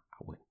would not.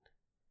 I wouldn't.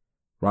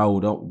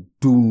 Raul,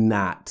 do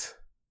not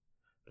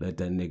let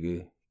that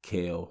nigga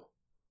Kale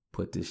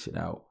put this shit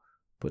out.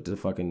 Put the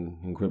fucking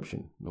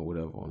encryption or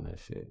whatever on that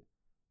shit.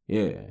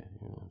 Yeah, you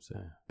know what I'm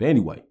saying? But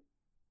anyway,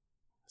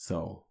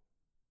 so,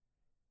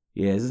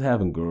 yeah, just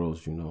having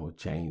girls, it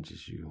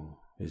changes you.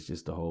 It's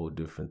just a whole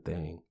different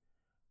thing.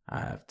 I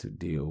have to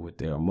deal with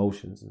their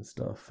emotions and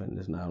stuff. And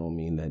I don't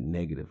mean that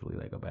negatively,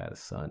 like if I had a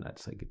son, I'd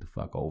say get the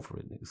fuck over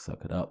it, nigga,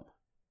 suck it up.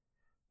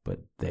 But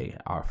they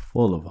are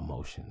full of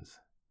emotions.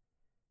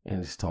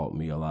 And it's taught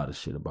me a lot of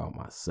shit about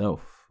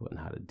myself and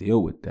how to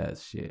deal with that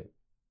shit.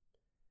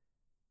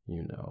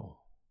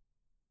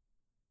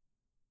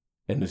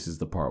 And this is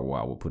the part where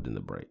I will put in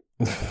the break.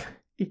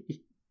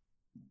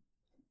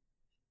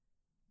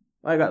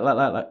 like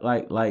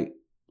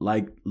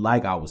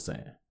I was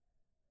saying.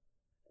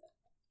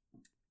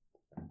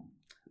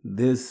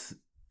 This,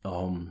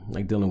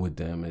 like dealing with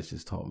them, it's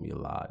just taught me a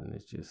lot. And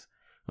it's just,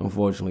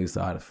 unfortunately, a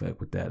side effect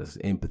with that is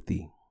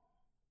empathy.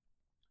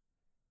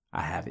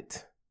 I have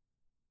it.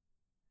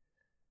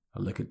 I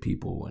look at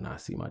people and I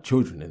see my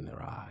children in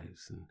their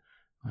eyes. And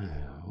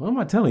what am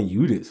I telling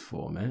you this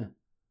for, man?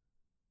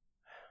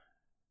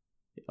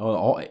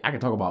 I can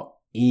talk about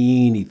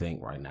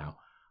anything right now.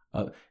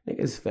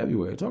 It's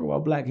February. Talk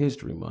about Black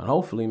History Month.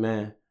 Hopefully,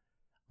 man,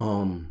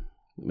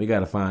 we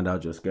got to find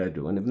out your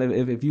schedule. And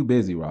if you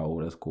busy,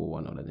 Raul, that's cool.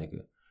 I know that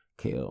nigga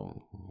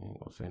Kale, I ain't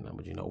gonna say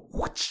nothing, but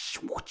whoosh,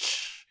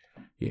 whoosh.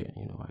 Yeah,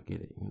 I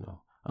get it,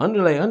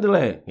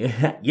 Underlay.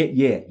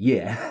 Yeah.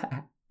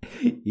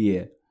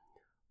 Yeah.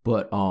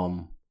 But,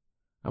 I'm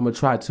gonna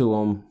try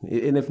to,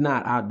 and if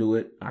not, I'll do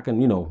it. I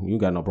can, you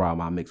got no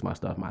problem. I'll mix my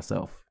stuff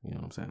myself. You know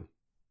what I'm saying?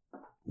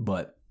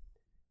 But,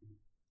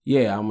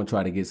 yeah, I'm gonna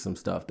try to get some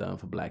stuff done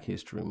for Black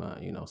History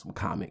Month, some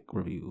comic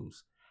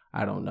reviews.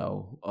 I don't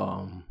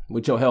know.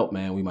 With your help,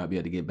 man, we might be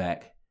able to get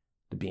back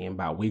to being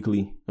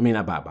bi-weekly. I mean,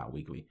 not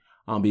bi-weekly.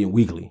 Being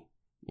weekly.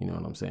 You know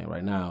what I'm saying?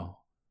 Right now.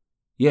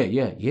 Yeah.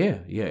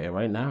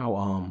 Right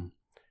now,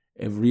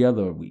 every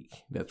other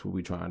week. That's what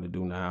we're trying to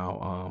do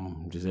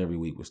now. Just every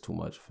week was too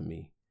much for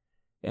me.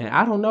 And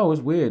I don't know.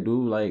 It's weird,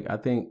 dude. Like, I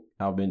think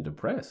I've been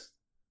depressed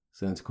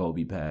since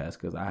Kobe passed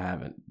because I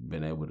haven't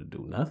been able to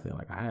do nothing.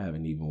 Like, I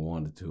haven't even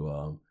wanted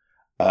to,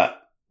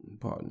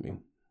 pardon me,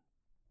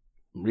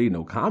 read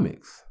no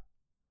comics.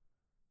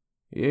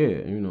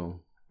 Yeah,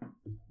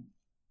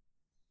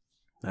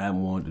 I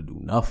haven't wanted to do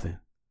nothing.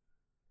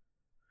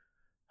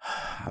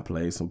 I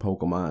played some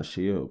Pokemon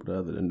Shield, but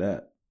other than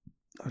that,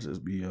 I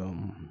just be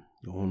going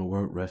to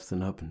work,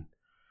 resting up, and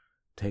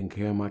taking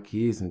care of my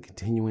kids and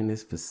continuing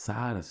this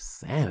facade of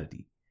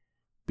sanity.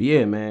 But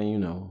yeah,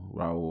 man,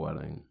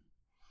 Raul,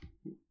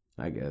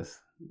 I guess,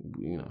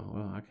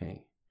 well, I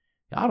can't.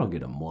 Y'all don't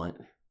get a month.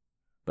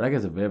 But I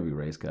guess if every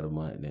race got a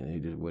month, then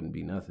it just wouldn't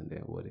be nothing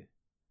then, would it?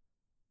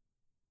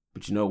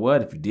 But you know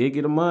what? If you did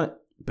get a month,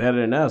 better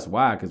than us.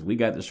 Why? Because we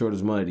got the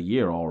shortest month of the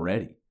year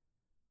already.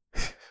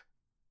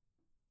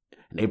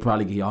 And they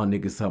probably give y'all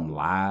niggas something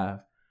live.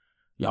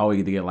 Y'all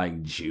get to get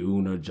like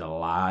June or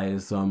July or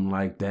something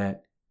like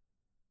that.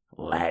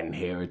 Latin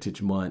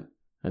Heritage Month.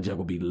 That just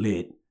gonna be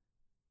lit.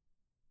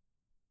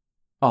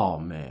 Oh,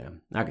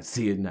 man. I can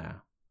see it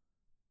now.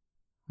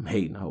 I'm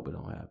hating. I hope it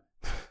don't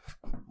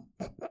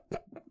happen.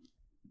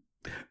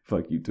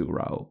 Fuck you too,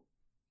 Raul.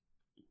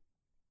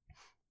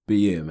 But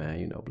yeah,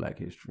 man, Black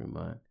History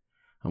Month.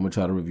 I'm going to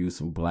try to review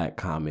some Black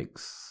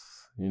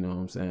comics. You know what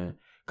I'm saying?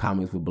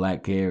 Comics with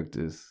Black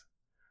characters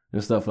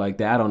and stuff like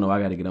that. I don't know.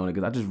 I got to get on it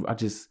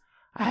because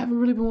I haven't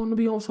really been wanting to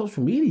be on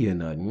social media or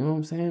nothing. You know what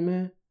I'm saying,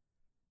 man?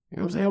 You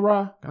know what I'm saying,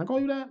 Ra? Can I call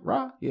you that?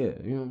 Ra? Yeah,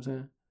 you know what I'm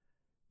saying?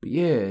 But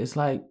yeah, it's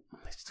like,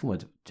 it's too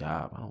much of a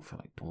job. I don't feel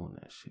like doing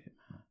that shit,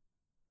 man.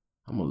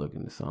 I'm going to look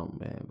into something,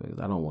 man, because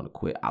I don't want to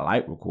quit. I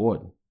like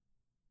recording.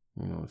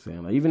 You know what I'm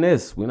saying? Like, even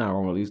this, we're not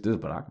going to release this,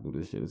 but I can do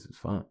this shit. This is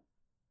fun.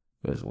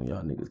 Especially when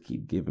y'all niggas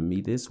keep giving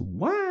me this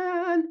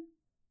wine.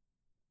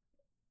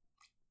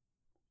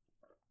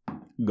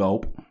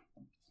 Gulp.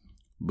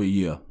 But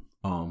yeah,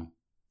 I'm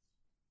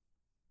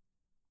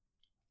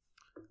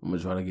going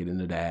to try to get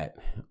into that.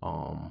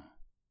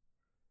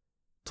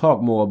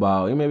 Talk more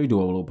about, maybe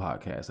do a little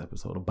podcast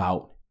episode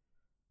about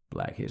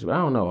Black history. But I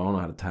don't know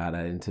how to tie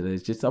that into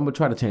this. Just, I'm going to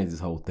try to change this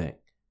whole thing.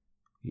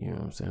 You know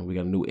what I'm saying? We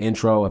got a new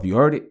intro. Have you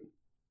heard it?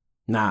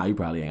 Nah, you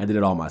probably ain't. I did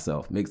it all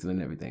myself. Mixed it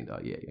and everything,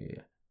 dog. Yeah.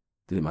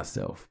 Did it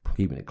myself.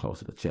 Keeping it close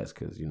to the chest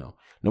because,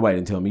 nobody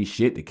didn't tell me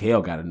shit. The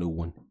Kale got a new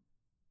one.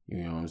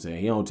 You know what I'm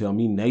saying? He don't tell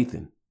me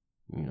Nathan.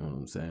 You know what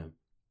I'm saying?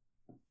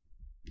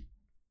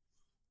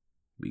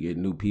 We get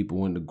new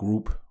people in the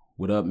group.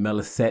 What up,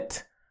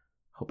 Melisette?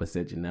 Hope I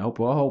said your name. I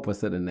hope I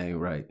said the name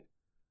right.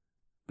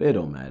 But it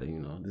don't matter,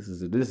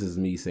 This is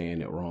me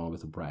saying it wrong.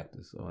 It's a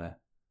practice. So I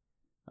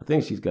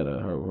think she's got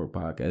her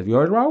podcast. Have you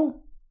heard Raul?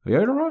 Have you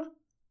heard of her?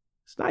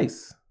 It's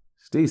nice.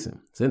 It's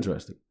decent. It's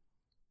interesting.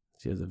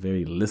 She has a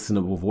very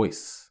listenable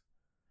voice.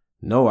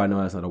 No, I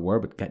know that's not a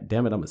word, but God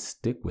damn it, I'm going to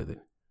stick with it.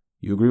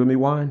 You agree with me,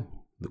 Wine?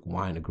 Look,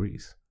 Wine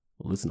agrees.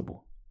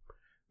 Listenable.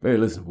 Very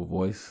listenable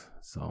voice.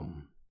 It's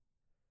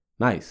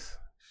nice.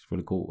 She's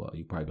really cool.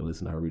 You probably could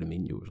listen to her read a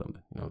menu or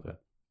something. You know what I'm saying?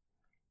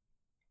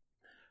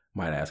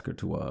 Might ask her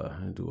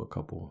to do a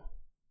couple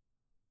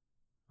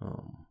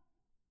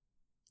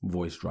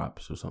voice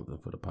drops or something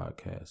for the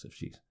podcast if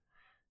she's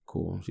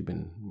cool.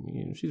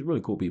 She's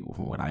really cool people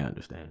from what I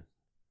understand.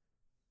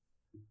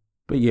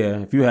 But yeah,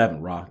 if you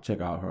haven't,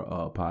 check out her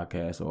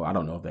podcast. Or I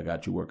don't know if they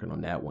got you working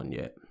on that one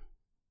yet.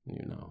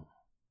 You know,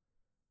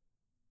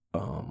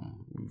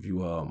 if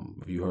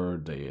you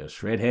heard the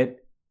Shredhead,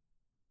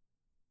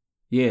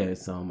 yeah,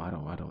 it's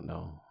I don't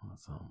know.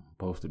 It's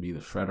supposed to be the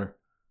Shredder.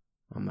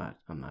 I'm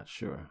not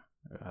sure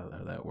how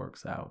that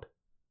works out.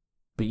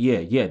 But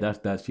yeah, that's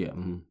that's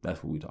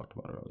what we talked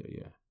about earlier.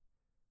 Yeah,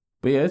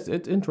 but yeah,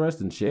 it's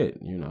interesting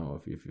shit. You know,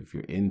 if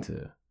you're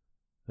into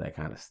that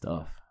kind of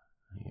stuff,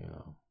 you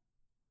know.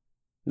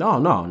 No.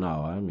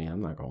 I mean,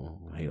 I'm not gonna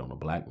hate on a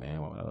black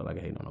man. I like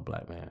hating on a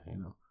black man. You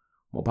know,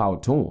 more power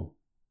to him.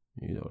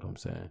 You know what I'm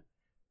saying?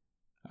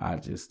 I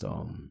just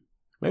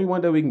maybe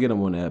one day we can get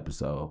him on the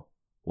episode.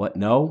 What?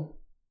 No?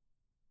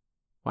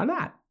 Why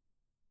not?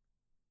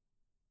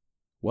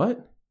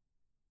 What?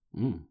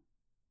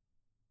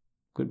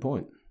 Good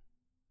point.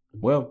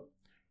 Well,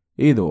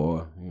 either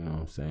or, you know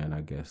what I'm saying?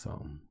 I guess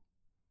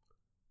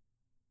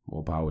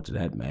more power to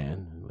that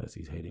man. Unless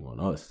he's hating on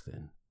us,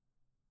 then,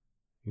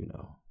 you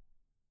know,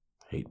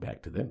 hate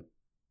back to them.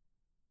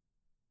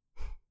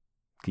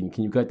 Can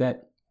you cut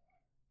that?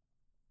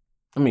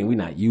 I mean, we're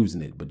not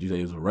using it, but you say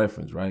it was a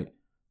reference, right?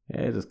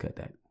 Yeah, just cut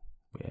that.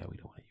 Yeah, we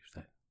don't want to use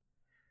that.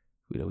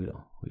 We don't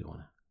want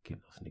to give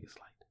those niggas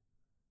light.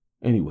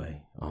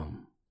 Anyway,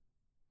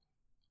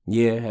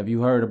 yeah, have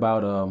you heard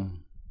about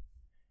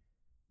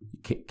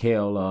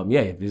Kale?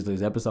 Yeah,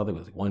 this episode, I think it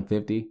was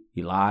 150.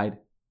 He lied.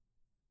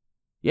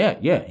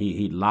 Yeah,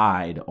 he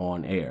lied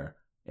on air,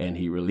 and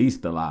he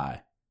released the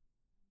lie,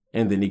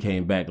 and then he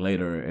came back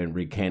later and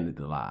recanted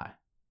the lie.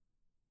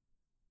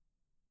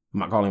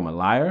 Am I calling him a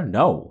liar?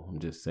 No, I'm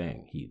just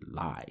saying he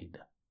lied.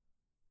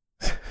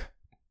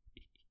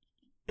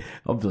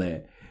 I'm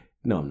glad.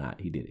 No, I'm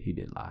not. He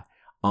did lie.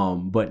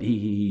 But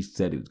he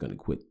said he was going to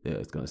quit.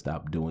 He's going to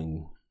stop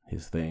doing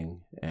his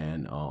thing,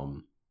 and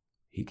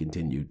he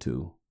continued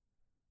to,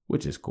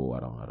 which is cool.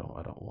 I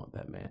don't want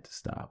that man to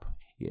stop.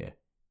 Yeah.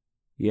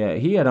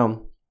 He had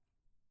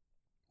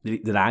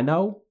Did I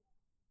know?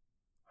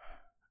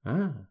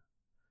 You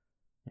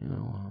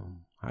know,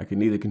 I can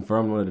neither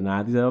confirm nor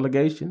deny these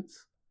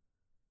allegations.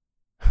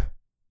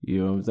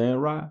 You know what I'm saying,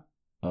 Rob?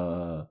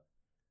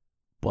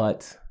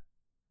 But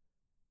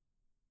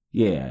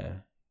yeah.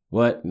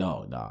 What?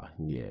 No.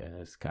 Yeah,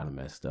 that's kind of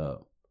messed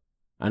up.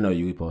 I know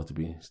you were supposed to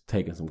be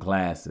taking some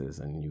classes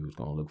and you was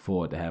going to look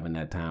forward to having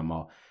that time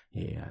off.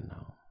 Yeah, I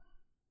know.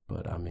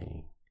 But I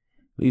mean,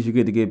 at least you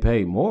get to get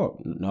paid more.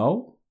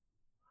 No?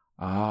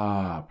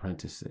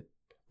 Apprenticeship.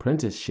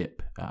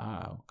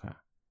 Okay.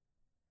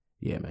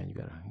 Yeah, man, you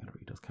gotta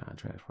read those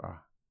contracts, bro.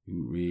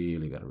 You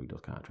really gotta read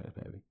those contracts,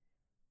 baby.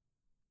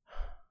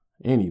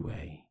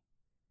 Anyway,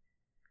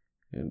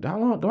 how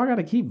long do I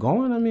gotta keep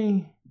going? I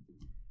mean,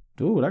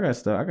 dude, I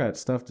got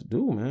stuff to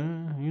do,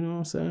 man. You know what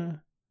I'm saying?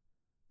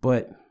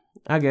 But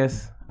I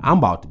guess I'm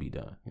about to be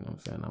done. You know what I'm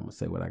saying? I'm gonna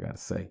say what I gotta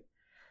say.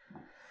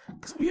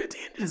 Cause we're at the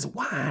end of this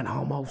wine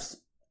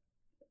almost.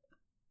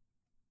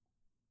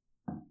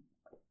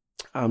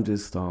 I'm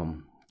just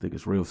think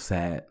it's real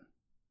sad.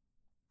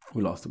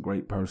 We lost a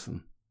great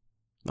person.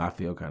 I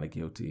feel kind of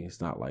guilty.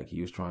 It's not like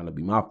he was trying to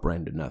be my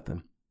friend or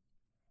nothing.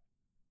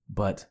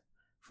 But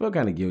I feel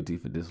kind of guilty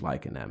for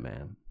disliking that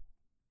man.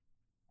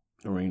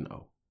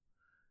 Reno.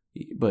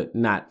 But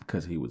not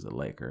because he was a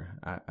Laker.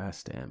 I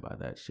stand by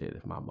that shit.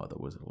 If my mother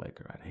was a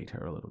Laker, I'd hate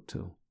her a little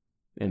too.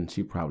 And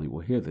she probably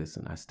will hear this,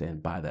 and I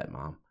stand by that,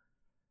 Mom.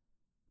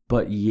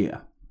 But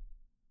yeah.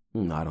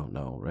 I don't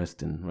know.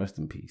 Rest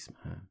in peace,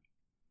 man.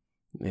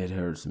 It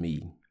hurts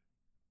me.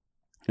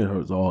 It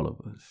hurts all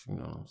of us, you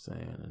know what I'm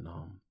saying? And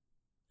the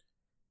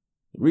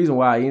reason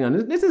why,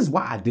 this is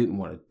why I didn't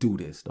want to do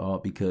this,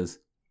 dog, because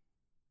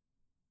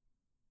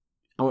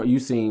you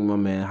seen my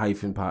man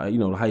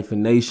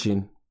Hyphen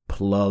Nation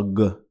plug,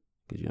 because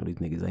these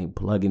niggas ain't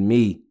plugging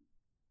me.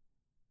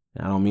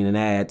 I don't mean in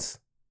ads.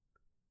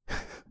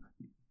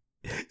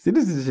 See,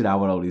 this is the shit I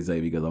would only say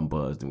because I'm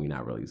buzzed and we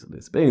not really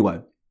this. But anyway,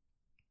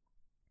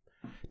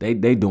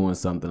 they doing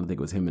something. I think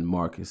it was him and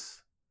Marcus.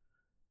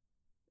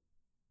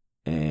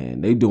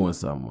 And they doing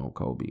something on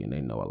Kobe, and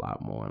they know a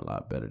lot more and a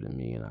lot better than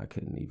me, and I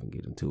couldn't even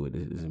get into it.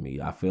 This isn't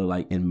me. I feel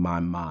like in my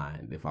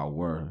mind, if I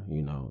were,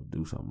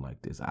 do something like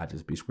this, I'd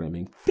just be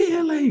screaming,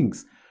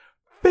 feelings,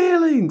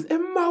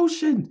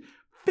 emotion,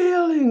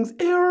 feelings,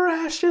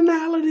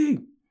 irrationality.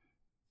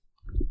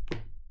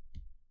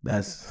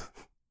 That's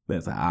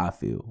how I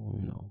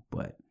feel,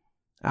 but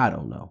I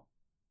don't know.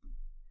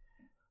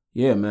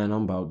 Yeah, man,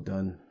 I'm about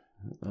done.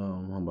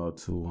 I'm about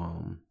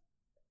to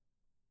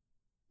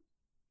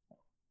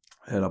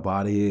head up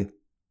out of here.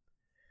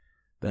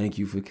 Thank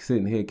you for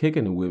sitting here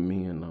kicking it with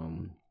me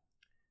and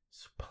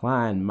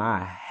supplying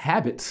my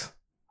habits,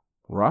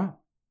 right?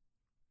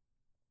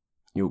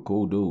 You're a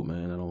cool dude,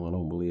 man. I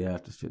don't believe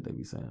half the shit they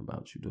be saying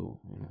about you, dude.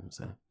 You know what I'm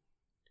saying?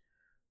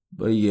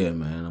 But yeah,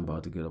 man, I'm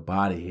about to get up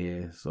out of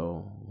here.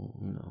 So,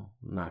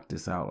 knock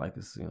this out like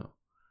it's,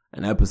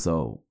 an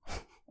episode.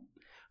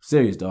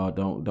 Serious, dog.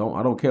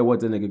 I don't care what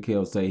the nigga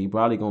Kel say. He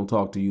probably gonna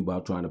talk to you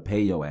about trying to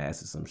pay your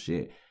ass or some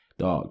shit.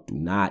 Dog, do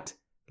not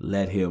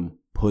let him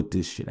put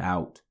this shit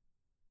out.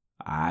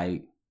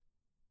 Alright?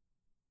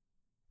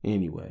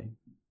 Anyway.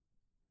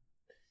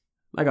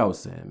 Like I was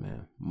saying,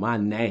 man, my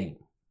name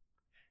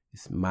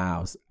is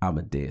Miles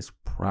Amadeus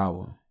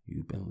Prower.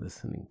 You've been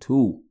listening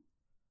to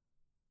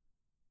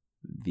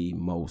the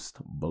most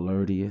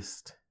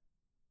blurtiest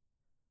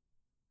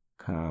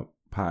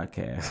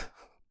podcast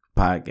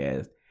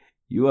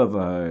you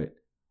ever heard,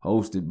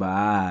 hosted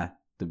by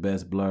the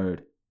best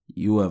blurred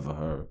you ever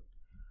heard,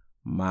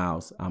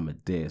 Miles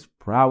Amadeus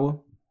Prower.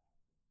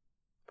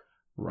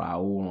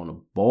 Raul on the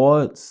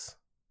boards.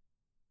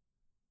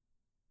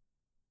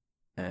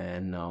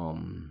 And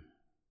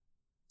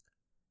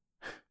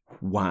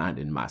wind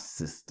in my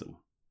system.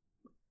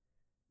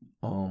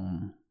 A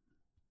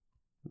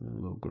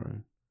little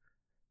green.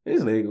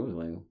 It's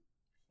legal.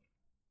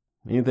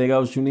 Anything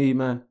else you need,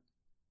 man?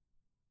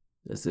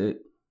 That's it.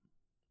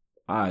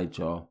 Alright,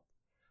 y'all.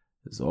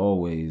 As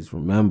always,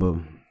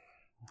 remember,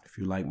 if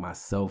you like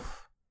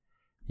myself,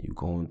 you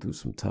going through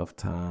some tough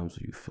times,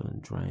 or you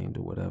feeling drained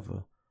or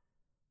whatever,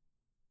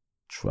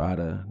 try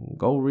to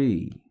go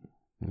read.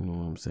 You know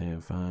what I'm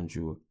saying? Find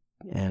you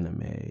an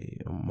anime,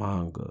 a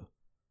manga.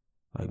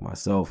 Like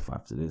myself,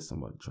 after this,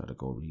 I'm about to try to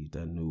go read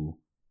that new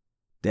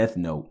Death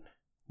Note.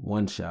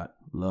 One shot.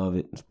 Love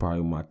it. It's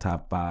probably my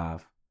top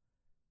 5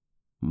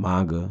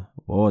 manga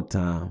of all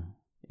time.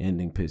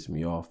 Ending pissed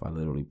me off. I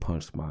literally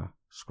punched my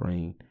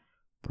screen.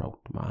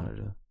 Broke the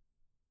monitor.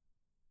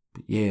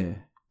 But yeah,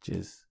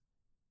 just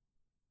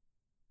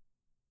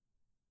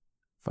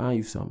find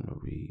you something to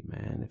read,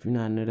 man. If you're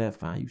not into that,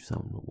 find you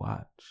something to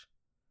watch.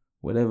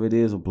 Whatever it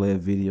is, or play a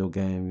video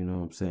game, you know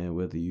what I'm saying?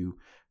 Whether you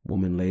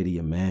woman, lady,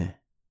 or man.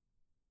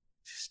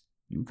 Just,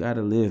 you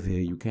gotta live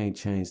here. You can't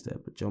change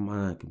that, but your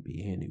mind can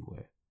be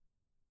anywhere.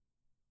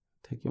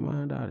 Take your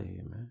mind out of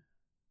here, man.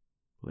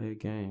 Play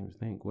games,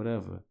 think,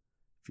 whatever.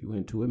 If you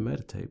into it,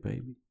 meditate,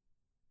 baby.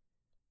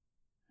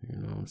 You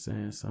know what I'm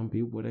saying? Some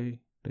people, they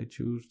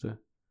choose to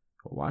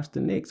watch the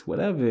Knicks,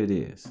 whatever it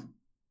is.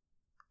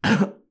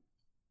 But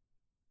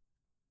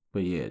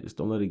yeah, just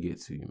don't let it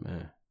get to you,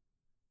 man.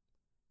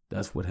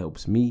 That's what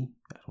helps me.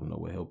 I don't know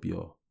what help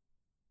y'all.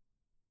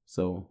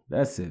 So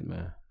that's it,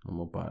 man. I'm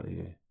up out of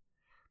here.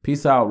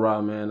 Peace out,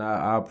 Rob, man.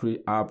 I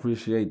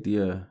appreciate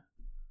the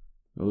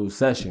little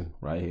session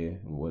right here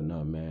and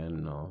whatnot,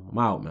 man. I'm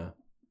out, man.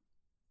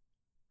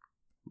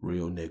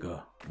 Real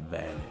nigga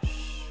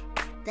vanish.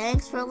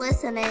 Thanks for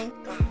listening.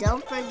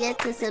 Don't forget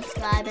to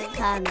subscribe and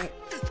comment.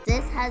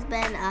 This has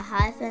been a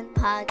Hyphen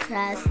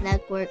Podcast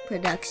Network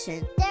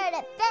production. They're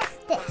the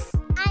bestest.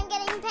 I'm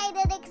getting paid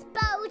at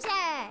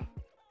exposure.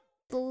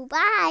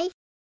 Bye.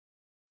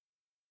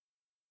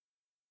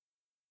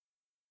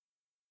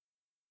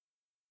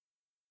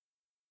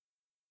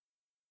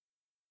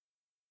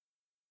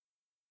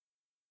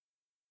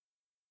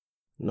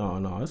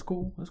 No, it's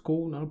cool. It's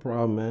cool. Not a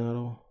problem,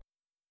 man.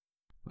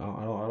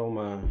 I don't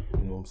mind.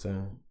 You know what I'm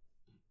saying?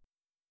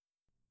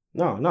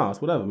 No, it's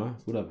whatever, man.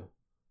 It's whatever.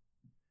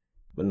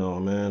 But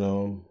no,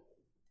 man.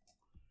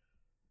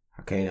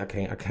 I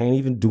can't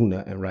even do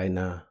nothing right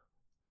now.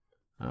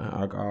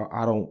 I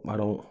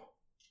don't.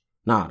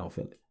 Nah, I don't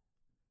feel it.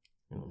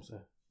 You know what I'm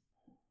saying?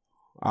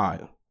 All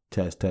right.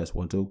 Test.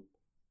 1, 2.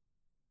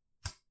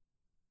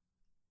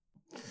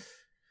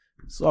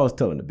 So I was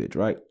telling the bitch,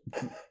 right?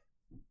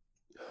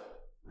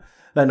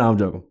 No, I'm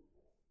joking.